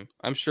not.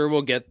 I'm sure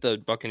we'll get the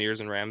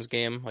Buccaneers and Rams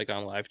game like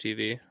on live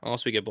TV.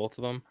 Unless we get both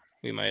of them,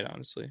 we might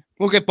honestly.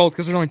 We'll get both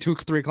because there's only 2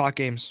 3:00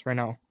 games right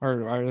now, or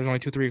there's only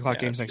 2 3:00 Yeah,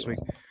 games that's next true.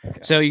 week.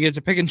 So you get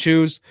to pick and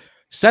choose.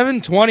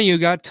 7:20. You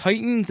got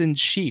Titans and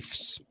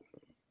Chiefs.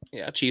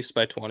 Yeah, Chiefs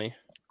by 20.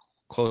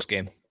 Close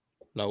game.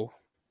 No.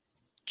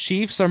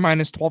 Chiefs are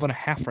minus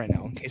 12.5 right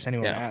now, in case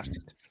anyone Yeah. asked.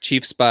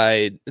 Chiefs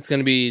by, it's going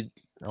to be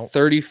Nope.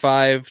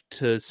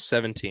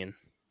 35-17.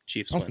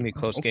 Chiefs It's gonna be win. a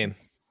close game.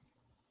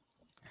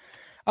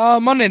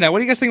 Monday night. What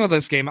do you guys think about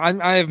this game?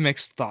 I have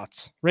mixed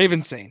thoughts.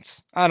 Ravens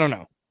Saints. I don't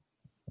know.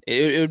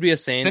 It would be a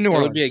Saints. The New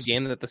It would be a Orleans.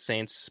 game that the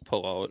Saints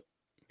pull out.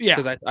 Yeah.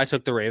 Because I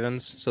took the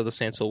Ravens, so the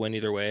Saints will win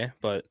either way.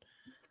 But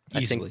I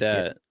Easily,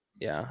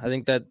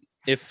 think that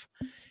if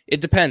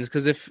it depends,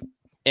 because if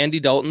Andy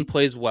Dalton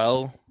plays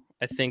well,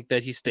 I think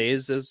that he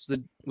stays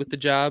with the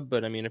job.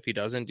 But I mean, if he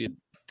doesn't, do you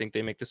think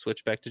they make the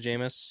switch back to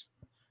Jameis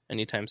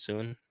anytime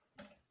soon?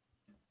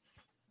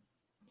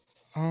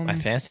 My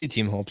fantasy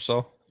team hopes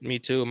so. Me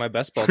too. My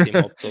best ball team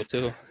hopes so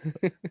too.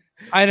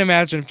 I'd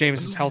imagine if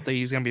James is healthy,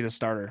 he's going to be the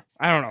starter.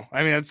 I don't know.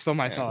 I mean, that's still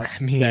my Yeah. thought. I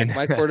mean,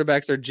 My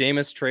quarterbacks are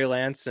Jameis, Trey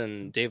Lance,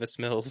 and Davis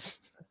Mills.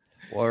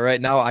 well, right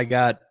now I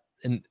got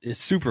it's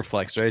super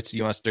flex, right? So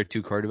you want to start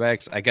 2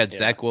 quarterbacks? I got Yeah.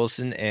 Zach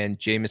Wilson and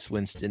Jameis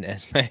Winston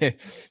as my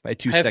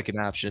 2 I have- second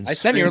options. I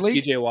that in your streamed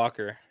league? PJ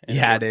Walker. and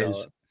Yeah, it worked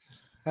is. out.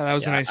 Yeah, that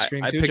was a Yeah, nice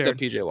stream, I too, picked Jared. up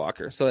PJ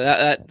Walker, so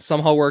that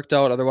somehow worked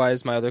out.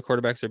 Otherwise, my other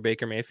quarterbacks are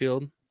Baker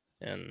Mayfield,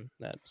 and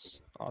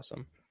that's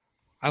awesome.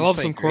 I He's love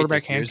playing some great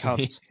quarterback this year, isn't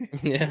he?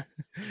 handcuffs. Yeah,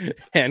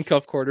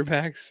 handcuff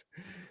quarterbacks.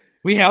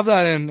 We have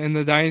that in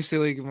the Dynasty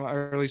League,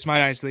 or at least my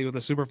Dynasty League with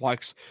the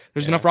Superflex.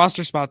 There's Yeah. enough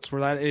roster spots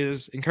where that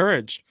is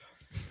encouraged.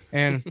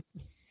 And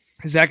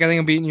Zach, I think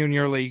I'm beating you in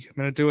your league. I'm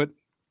going to do it.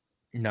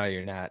 No,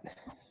 you're not.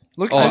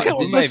 Look Oh, at I'm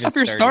all not the stuff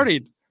you're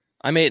starting.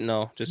 I'm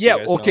 8-0. Just so Yeah, you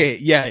guys know. okay,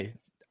 yeah.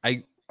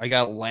 I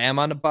got Lamb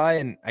on a buy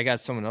and I got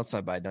someone else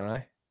on a buy, don't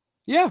I?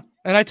 Yeah.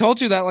 And I told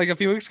you that like a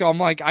few weeks ago. I'm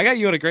like, I got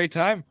you at a great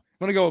time. I'm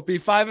going to go be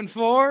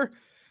 5-4.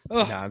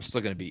 Ugh. No, I'm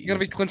still gonna beat You're you. going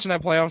to be clinching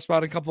that playoff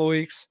spot in a couple of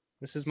weeks.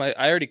 This is my.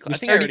 I already. I You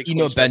think I already started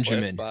Eno clinched my playoff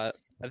Benjamin. spot.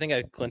 I think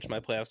I clinched my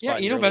playoff spot. Yeah,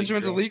 in you know your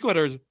Benjamin's a Drew. league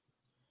winner.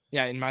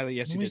 Yeah, in my league,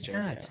 yes, No, you did. he's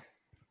Jared. not. Yeah.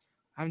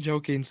 I'm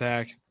joking,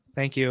 Zach.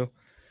 Thank you.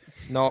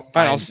 No,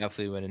 Fine, I'm I'll-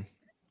 definitely winning.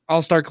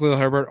 I'll start Khalil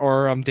Herbert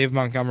or Dave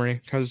Montgomery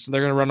because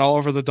they're going to run all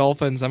over the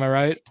Dolphins. Am I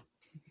right?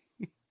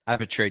 I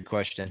have a trade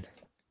question.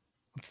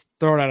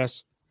 Throw it at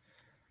us.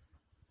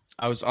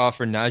 I was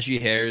offered Najee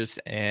Harris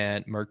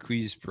and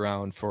Marquise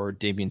Brown for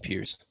Damian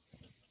Pierce.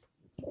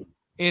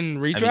 In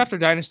redraft or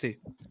dynasty?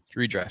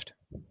 Redraft.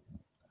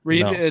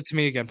 Read No. it to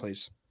me again,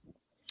 please.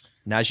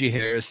 Najee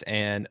Harris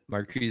and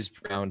Marquise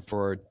Brown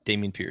for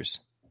Damian Pierce.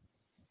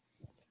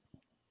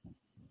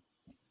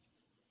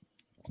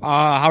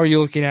 How are you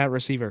looking at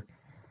receiver?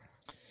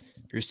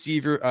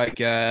 Receiver, I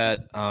got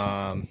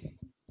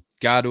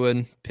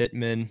Godwin,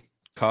 Pittman,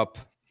 Cup,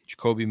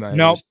 Jacoby Myers,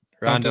 Nope,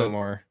 don't do Rondo it.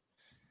 Moore.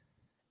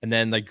 And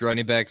then like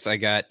running backs, I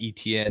got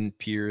ETN,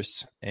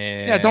 Pierce,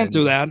 and Yeah, don't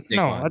do that.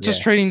 No, Saquon, that's just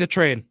yeah. trading to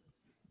trade.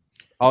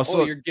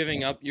 Also, Oh, you're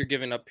giving up. You're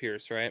giving up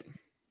Pierce, right?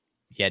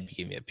 yeah, it'd be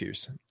giving me a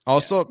Pierce.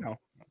 Also, no.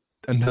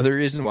 another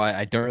reason why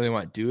I don't really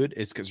want to do it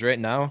is because right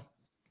now,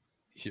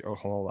 here, oh,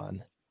 hold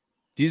on.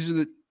 These are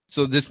the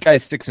so this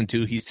guy's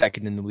 6-2. He's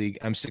second in the league.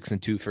 I'm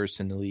 6-2,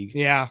 first in the league.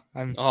 Yeah,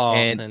 I'm. Oh,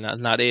 And- and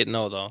not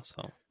 8-0 though.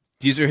 So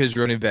These are his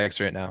running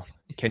backs right now: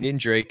 Kenyon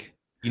Drake,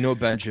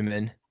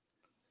 Benjamin,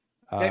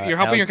 Yeah, you're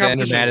helping your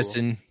Alexander competition.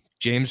 Madison,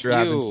 James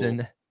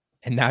Robinson,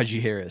 and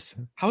Najee Harris.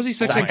 How is he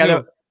So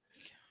 6-2?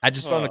 I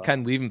just want to Uh,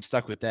 kind of leave him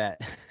stuck with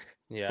that.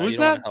 yeah, Who's you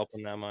don't want that? to help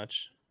him that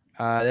much.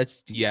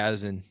 That's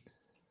Diaz and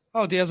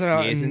Oh, Diaz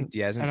in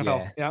Diaz and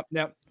NFL. yeah.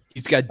 Yep.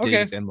 He's got Okay.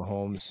 Diggs and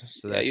Mahomes.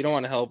 So Yeah, that's, you don't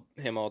want to help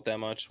him out that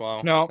much.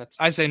 Wow. No, That's,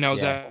 I say no, yeah.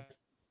 Zach.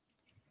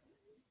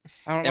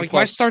 I don't And like.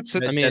 Why plus, start?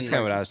 That- I mean, that's kind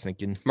of what I was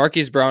thinking.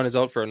 Marquise Brown is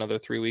out for another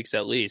 3 weeks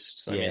at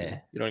least. So, I mean, Yeah.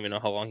 you don't even know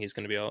how long he's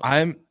going to be out.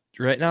 I'm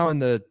right now in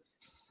the.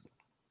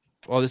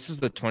 Well, this is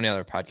the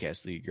 $20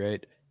 podcast league,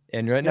 right?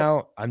 And right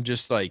now, I'm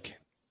just like,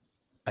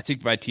 I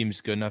think my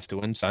team's good enough to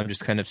win, so I'm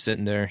just kind of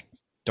sitting there.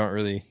 Don't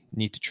really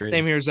need to trade.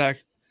 Same here, Zach.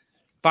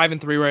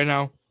 5-3 right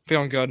now.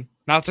 Feeling good.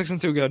 Not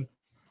 6-2 good.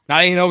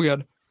 Not 8-0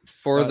 good.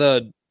 For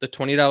But- the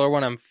 $20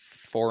 one, I'm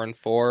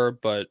 4-4.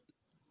 But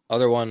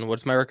other one,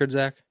 what's my record,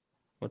 Zach?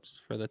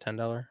 What's for the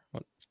 $10?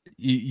 What?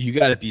 You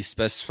got to be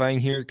specifying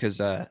here because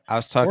I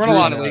was talking. We're in a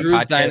lot of Drew's, leagues.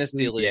 Drew's podcast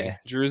Dynasty League. Yeah.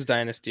 Drew's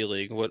Dynasty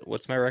League.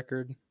 What's my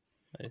record?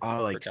 I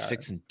Like forgot.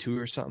 6-2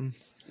 or something.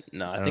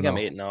 No, I I think don't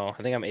I'm know. 8-0.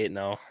 I think I'm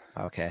 8-0.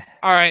 Okay.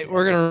 All right,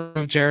 we're gonna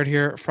remove Jared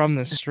here from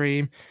the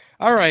stream.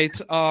 All right,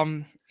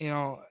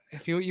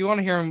 if you want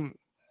to hear him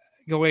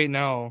go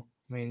 8-0,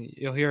 I mean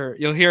you'll hear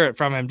it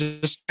from him.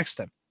 Just text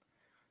him.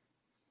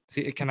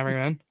 See, can I bring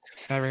him in?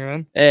 Can I bring him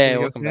in? Hey, Is he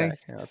welcome okay? back.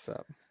 Yeah, what's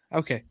up?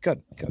 Okay,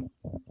 good.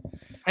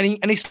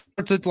 Any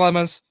starts at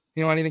dilemmas?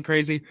 Anything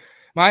crazy?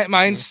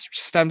 Mine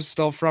stems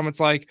still from it's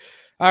like,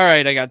 all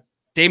right, I got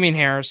Damian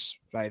Harris,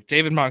 I have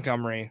David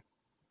Montgomery,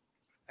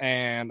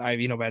 and I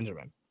have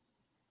Benjamin.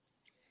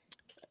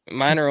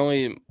 Mine are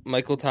only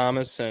Michael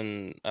Thomas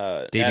and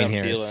Damian Adam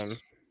Harris. Thielen,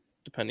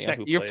 depending Zach,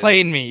 on who you're plays.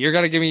 playing me. You're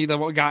gonna give me the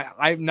guy.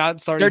 I'm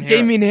not starting. They're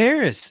Damian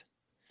Harris.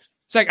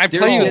 Zach, I They're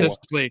play you in all- this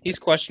league. He's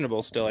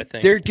questionable still, I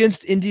think. They're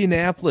against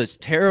Indianapolis.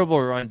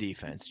 Terrible run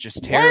defense.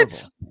 Just terrible.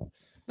 What?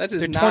 That is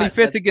They're not 25th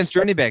that's- against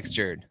running backs,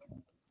 Jared.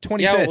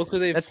 25th. Yeah, well, look who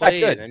they've That's not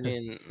played. good. I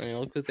mean,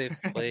 look who they've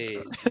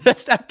played.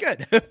 That's not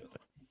good.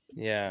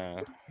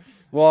 Yeah.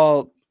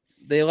 Well,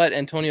 they let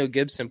Antonio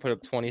Gibson put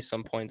up 20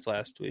 some points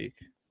last week.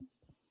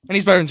 And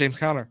he's better than James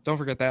Conner. Don't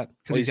forget that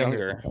because Well, he's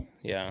younger.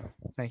 Yeah.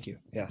 Thank you.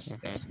 Yes. Mhm.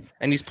 Yes.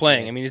 And he's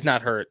playing. I mean, he's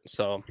not hurt,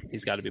 so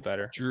he's got to be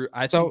better. Drew,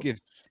 I So- think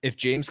if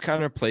James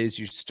Conner plays,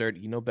 you should start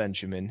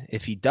Benjamin.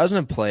 If he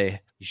doesn't play,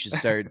 you should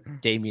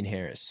start Damian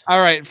Harris. All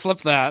right, flip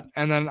that,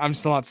 and then I'm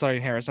still not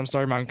starting Harris. I'm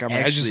starting Montgomery.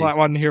 I just Actually-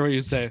 wanted to hear what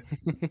you say.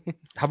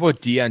 How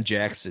about Deion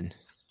Jackson?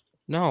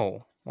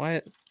 No.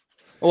 What?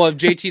 Well, if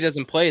JT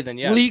doesn't play, then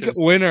yes. League 'cause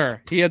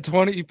winner. He had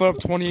 20. He put up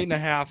 28 and a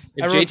half.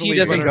 If Everyone's a JT league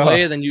doesn't winner.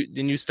 play, then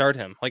you start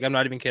him. Like, I'm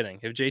not even kidding.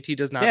 If JT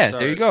does not Yeah,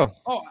 start, there you go.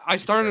 Oh, I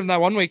started him that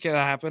one week that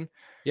happened.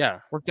 Yeah.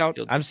 Worked out.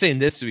 You'll I'm saying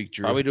this week,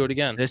 Drew. probably do it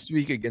again. This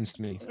week against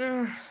me.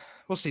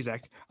 We'll see,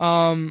 Zach.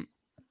 Any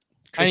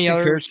Christian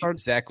other Kirk,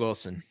 starts? Zach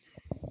Wilson.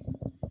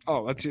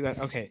 Oh, let's do that.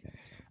 Okay.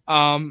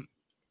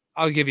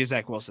 I'll give you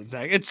Zach Wilson.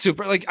 Zach, it's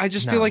super. Like I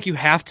just feel No. like you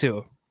have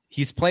to.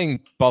 He's playing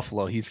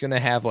Buffalo. He's gonna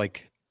have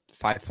like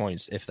 5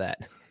 points, if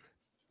that.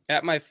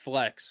 At my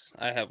flex,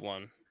 I have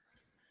one.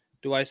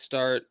 Do I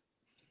start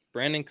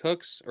Brandon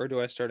Cooks or do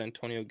I start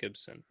Antonio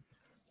Gibson?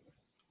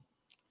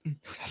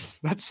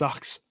 That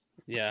sucks.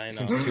 Yeah, I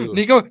know. Two.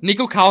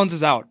 Nico Collins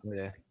is out,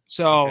 Yeah.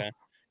 so Okay.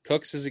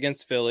 Cooks is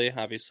against Philly,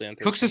 obviously. On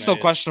Cooks Thursday is still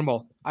night.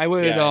 questionable. I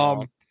would. Yeah, I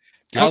know. I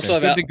Cooks also is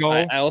have good to go.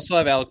 I also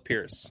have Alec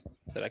Pierce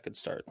that I could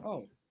start.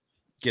 Oh,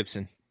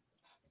 Gibson.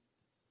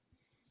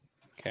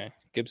 Okay,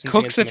 Gibson's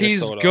Cooks, if against he's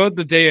Minnesota. good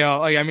the day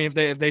out. Like I mean,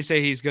 if they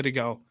say he's good to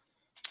go.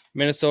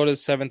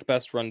 Minnesota's 7th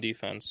best run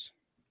defense.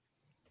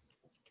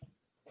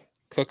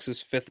 Cooks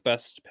is 5th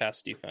best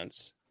pass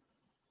defense.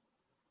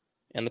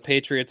 And the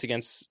Patriots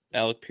against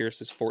Alec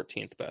Pierce is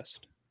 14th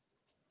best.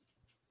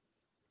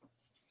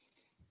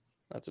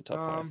 That's a tough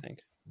one, I think.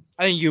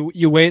 I think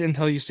you wait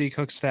until you see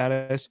Cook's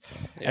status,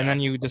 Yeah. and then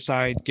you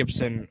decide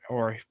Gibson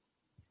or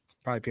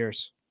probably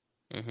Pierce,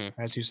 hmm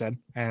as you said.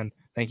 And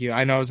thank you.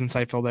 I know it was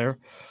insightful there.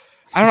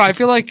 I don't know. I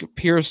feel like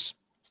Pierce.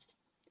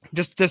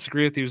 Just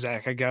disagree with you,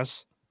 Zach. I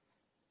guess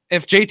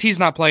if JT's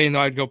not playing,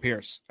 though, I'd go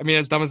Pierce. I mean,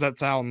 as dumb as that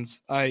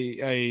sounds,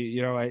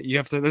 you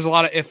have to. There's a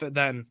lot of if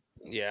then.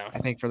 Yeah. I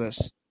think for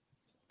this.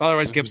 But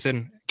otherwise,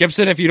 Mhm.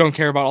 Gibson. If you don't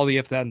care about all the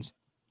if thens.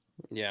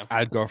 Yeah.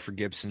 I'd go for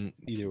Gibson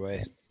either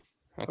way.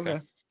 Okay.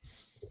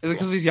 Is it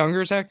because he's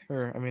younger, Zach?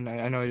 Or I mean,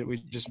 I know we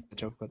just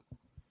joke, but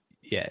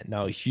Yeah,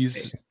 no,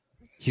 he's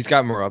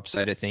got more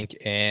upside, I think.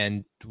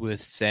 And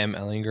with Sam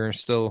Ellinger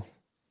still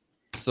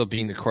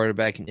being the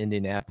quarterback in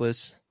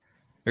Indianapolis.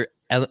 Or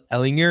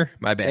Ellinger?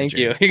 My bad. Thank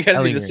you. Jared. You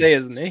guys need to Ellinger. say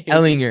his name.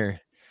 Ellinger.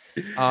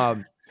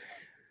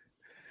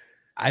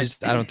 I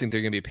don't think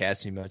they're gonna be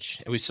passing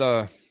much. And we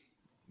saw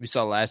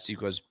last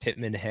week was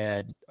Pittman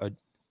had a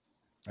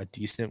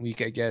decent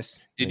week, I guess.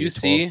 Did Maybe you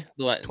 12. see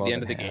the 12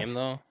 end of the and a half. game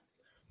though?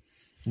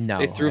 No,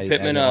 They threw I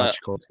Pittman didn't a-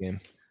 watch Colts game.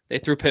 They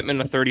threw Pittman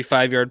a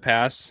 35-yard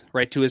pass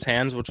right to his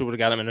hands, which would have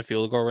got him in a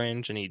field goal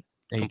range, and he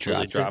And he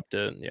completely dropped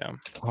dropped it. Yeah,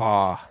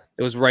 Oh,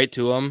 it was right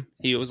to him.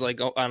 He was like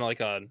on like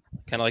a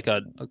kind of like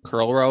a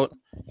curl route.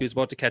 He was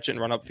about to catch it and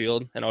run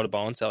upfield and out of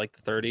bounds at like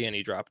the 30, and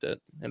he dropped it.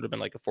 It would have been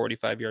like a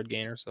 45-yard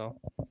gain or so.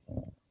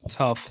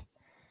 tough.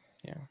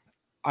 Yeah.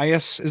 I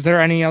guess is there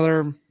any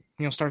other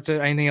starts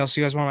it? Anything else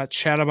you guys want to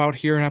chat about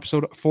here in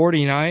episode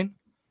 49?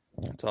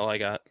 That's all I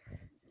got.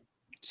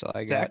 so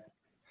I Zach? got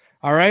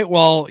All right.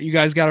 Well, you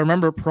guys got to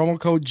remember promo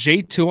code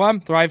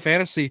J2M Thrive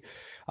Fantasy.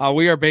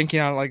 We are banking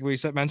on, like we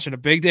mentioned, a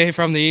big day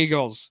from the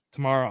Eagles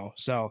tomorrow.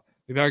 So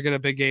we better get a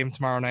big game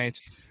tomorrow night,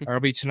 or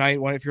it'll be tonight.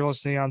 If you're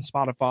listening on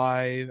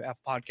Spotify,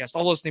 Apple Podcasts,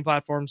 all listening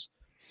platforms.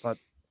 But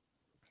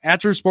at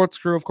Drew Sports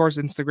Crew, of course,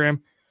 Instagram,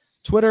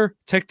 Twitter,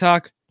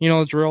 TikTok. You know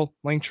the drill.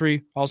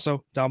 Linktree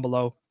also down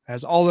below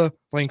has all the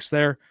links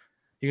there.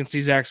 You can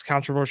see Zach's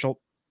controversial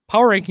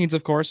power rankings,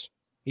 of course,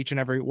 each and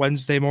every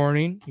Wednesday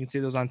morning. You can see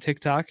those on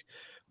TikTok.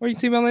 Or you can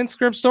see me on the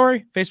Instagram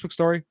story, Facebook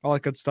story, all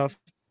that good stuff.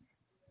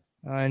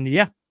 And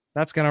yeah,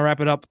 that's going to wrap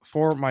it up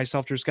for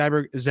myself, Drew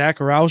Skyberg, Zach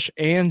Roush,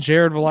 and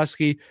Jared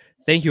Valesky.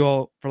 Thank you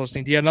all for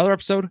listening to yet another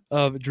episode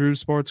of Drew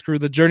Sports Crew,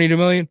 The Journey to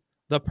Million,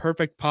 the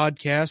perfect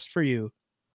podcast for you.